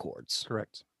vocal cords.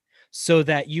 Correct. So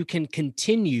that you can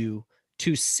continue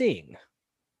to sing.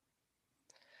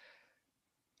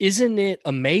 Isn't it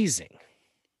amazing?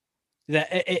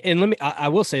 That, and I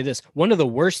will say this, one of the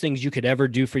worst things you could ever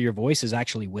do for your voice is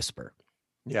actually whisper.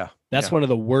 Yeah. That's one of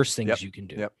the worst things you can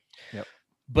do. Yep.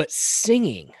 But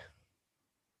singing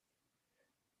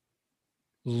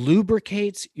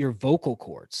lubricates your vocal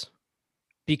cords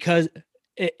because,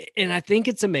 and I think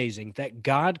it's amazing that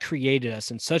God created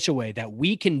us in such a way that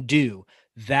we can do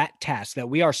that task, that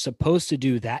we are supposed to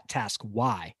do that task.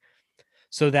 Why?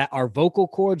 So that our vocal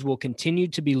cords will continue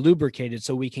to be lubricated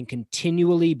so we can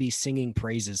continually be singing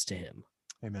praises to him.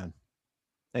 Amen.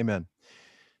 Amen.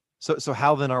 So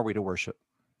how then are we to worship?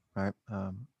 All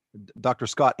right. Dr.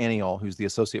 Scott Aniol, who's the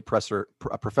associate professor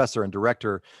and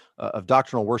director of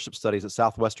doctrinal worship studies at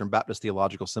Southwestern Baptist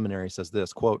Theological Seminary, says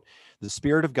this, quote, "The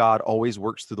Spirit of God always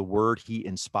works through the word he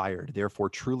inspired. Therefore,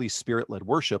 truly spirit-led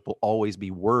worship will always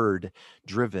be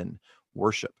word-driven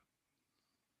worship."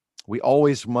 We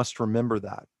always must remember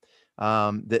that.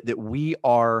 That we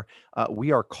are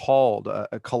called.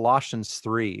 Colossians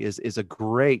 3 is a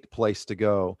great place to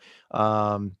go.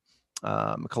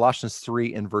 Colossians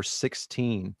 3 in verse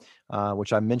 16,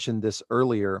 which I mentioned this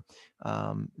earlier,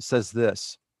 says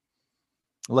this: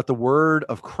 "Let the word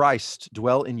of Christ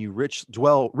dwell in you,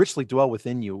 richly dwell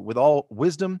within you, with all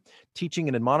wisdom, teaching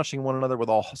and admonishing one another with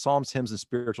all psalms, hymns, and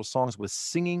spiritual songs, with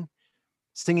singing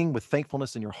with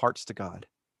thankfulness in your hearts to God."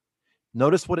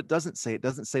 Notice what it doesn't say. It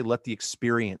doesn't say, let the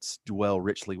experience dwell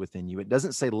richly within you. It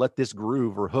doesn't say, let this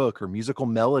groove or hook or musical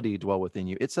melody dwell within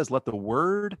you. It says, let the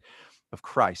word of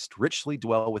Christ richly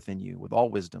dwell within you with all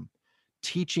wisdom,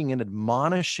 teaching and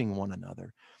admonishing one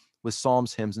another with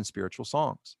psalms, hymns, and spiritual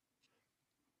songs.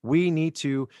 We need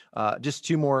to, just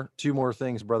two more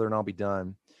things, brother, and I'll be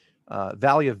done.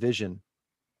 Valley of Vision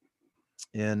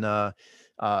in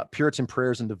Puritan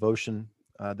Prayers and Devotion,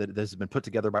 that has been put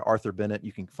together by Arthur Bennett.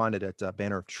 You can find it at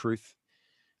Banner of Truth.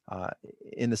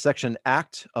 In the section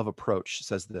Act of Approach,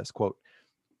 says this, quote,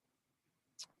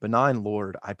 "Benign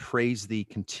Lord, I praise thee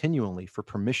continually for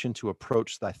permission to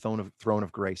approach thy throne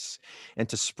of grace and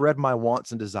to spread my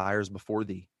wants and desires before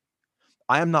thee.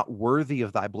 I am not worthy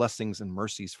of thy blessings and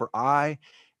mercies, for I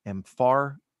am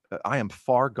far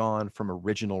gone from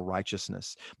original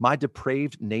righteousness. My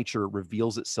depraved nature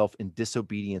reveals itself in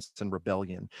disobedience and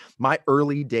rebellion. My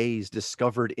early days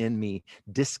discovered in me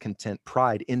discontent,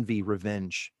 pride, envy,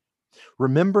 revenge.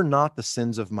 Remember not the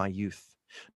sins of my youth,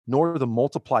 nor the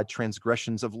multiplied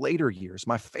transgressions of later years,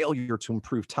 my failure to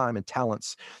improve time and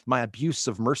talents, my abuse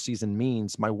of mercies and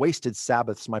means, my wasted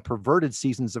Sabbaths, my perverted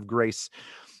seasons of grace,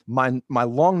 my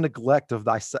long neglect of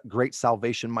thy great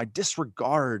salvation, my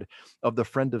disregard of the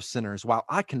friend of sinners. While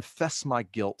I confess my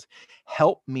guilt,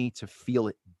 help me to feel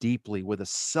it deeply with a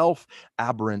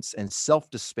self-abhorrence and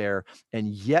self-despair,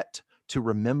 and yet to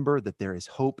remember that there is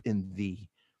hope in thee,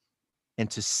 and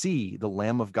to see the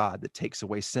Lamb of God that takes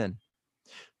away sin.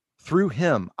 Through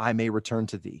him I may return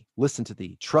to thee, listen to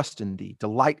thee, trust in thee,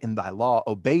 delight in thy law,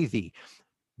 obey thee,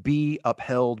 be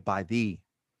upheld by thee.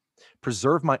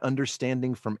 Preserve my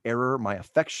understanding from error, my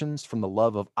affections from the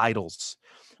love of idols,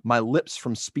 my lips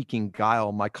from speaking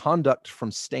guile, my conduct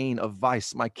from stain of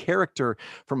vice, my character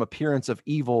from appearance of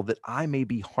evil, that I may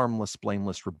be harmless,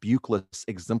 blameless, rebukeless,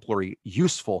 exemplary,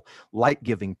 useful,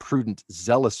 light-giving, prudent,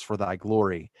 zealous for thy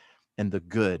glory and the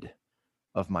good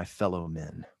of my fellow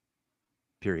men."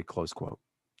 Period, close quote.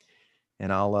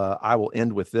 And I will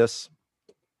end with this.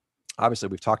 Obviously,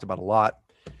 we've talked about a lot.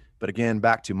 But again,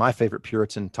 back to my favorite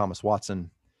Puritan, Thomas Watson,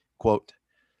 quote,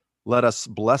 "Let us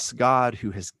bless God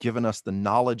who has given us the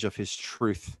knowledge of his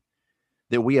truth,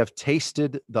 that we have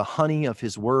tasted the honey of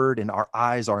his word and our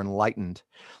eyes are enlightened.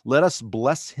 Let us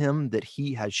bless him that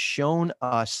he has shown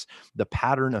us the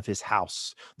pattern of his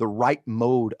house, the right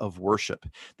mode of worship,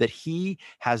 that he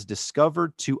has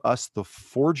discovered to us the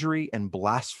forgery and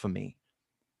blasphemy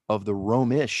of the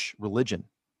Romish religion.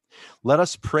 Let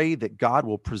us pray that God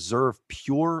will preserve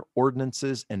pure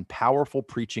ordinances and powerful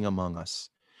preaching among us.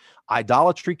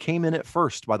 Idolatry came in at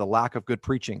first by the lack of good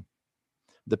preaching.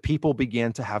 The people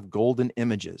began to have golden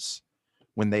images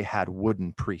when they had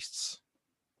wooden priests."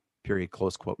 Period,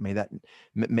 close quote.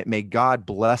 May God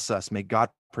bless us. May God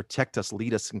protect us,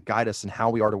 lead us, and guide us in how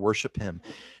we are to worship him.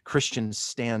 Christians,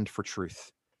 stand for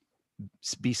truth.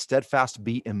 Be steadfast,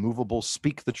 be immovable,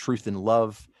 speak the truth in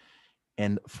love.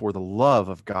 And for the love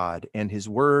of God and his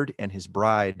word and his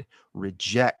bride,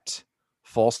 reject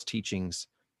false teachings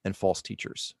and false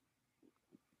teachers.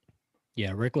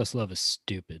 Yeah, reckless love is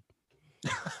stupid.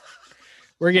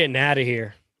 We're getting out of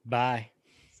here. Bye.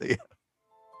 See ya.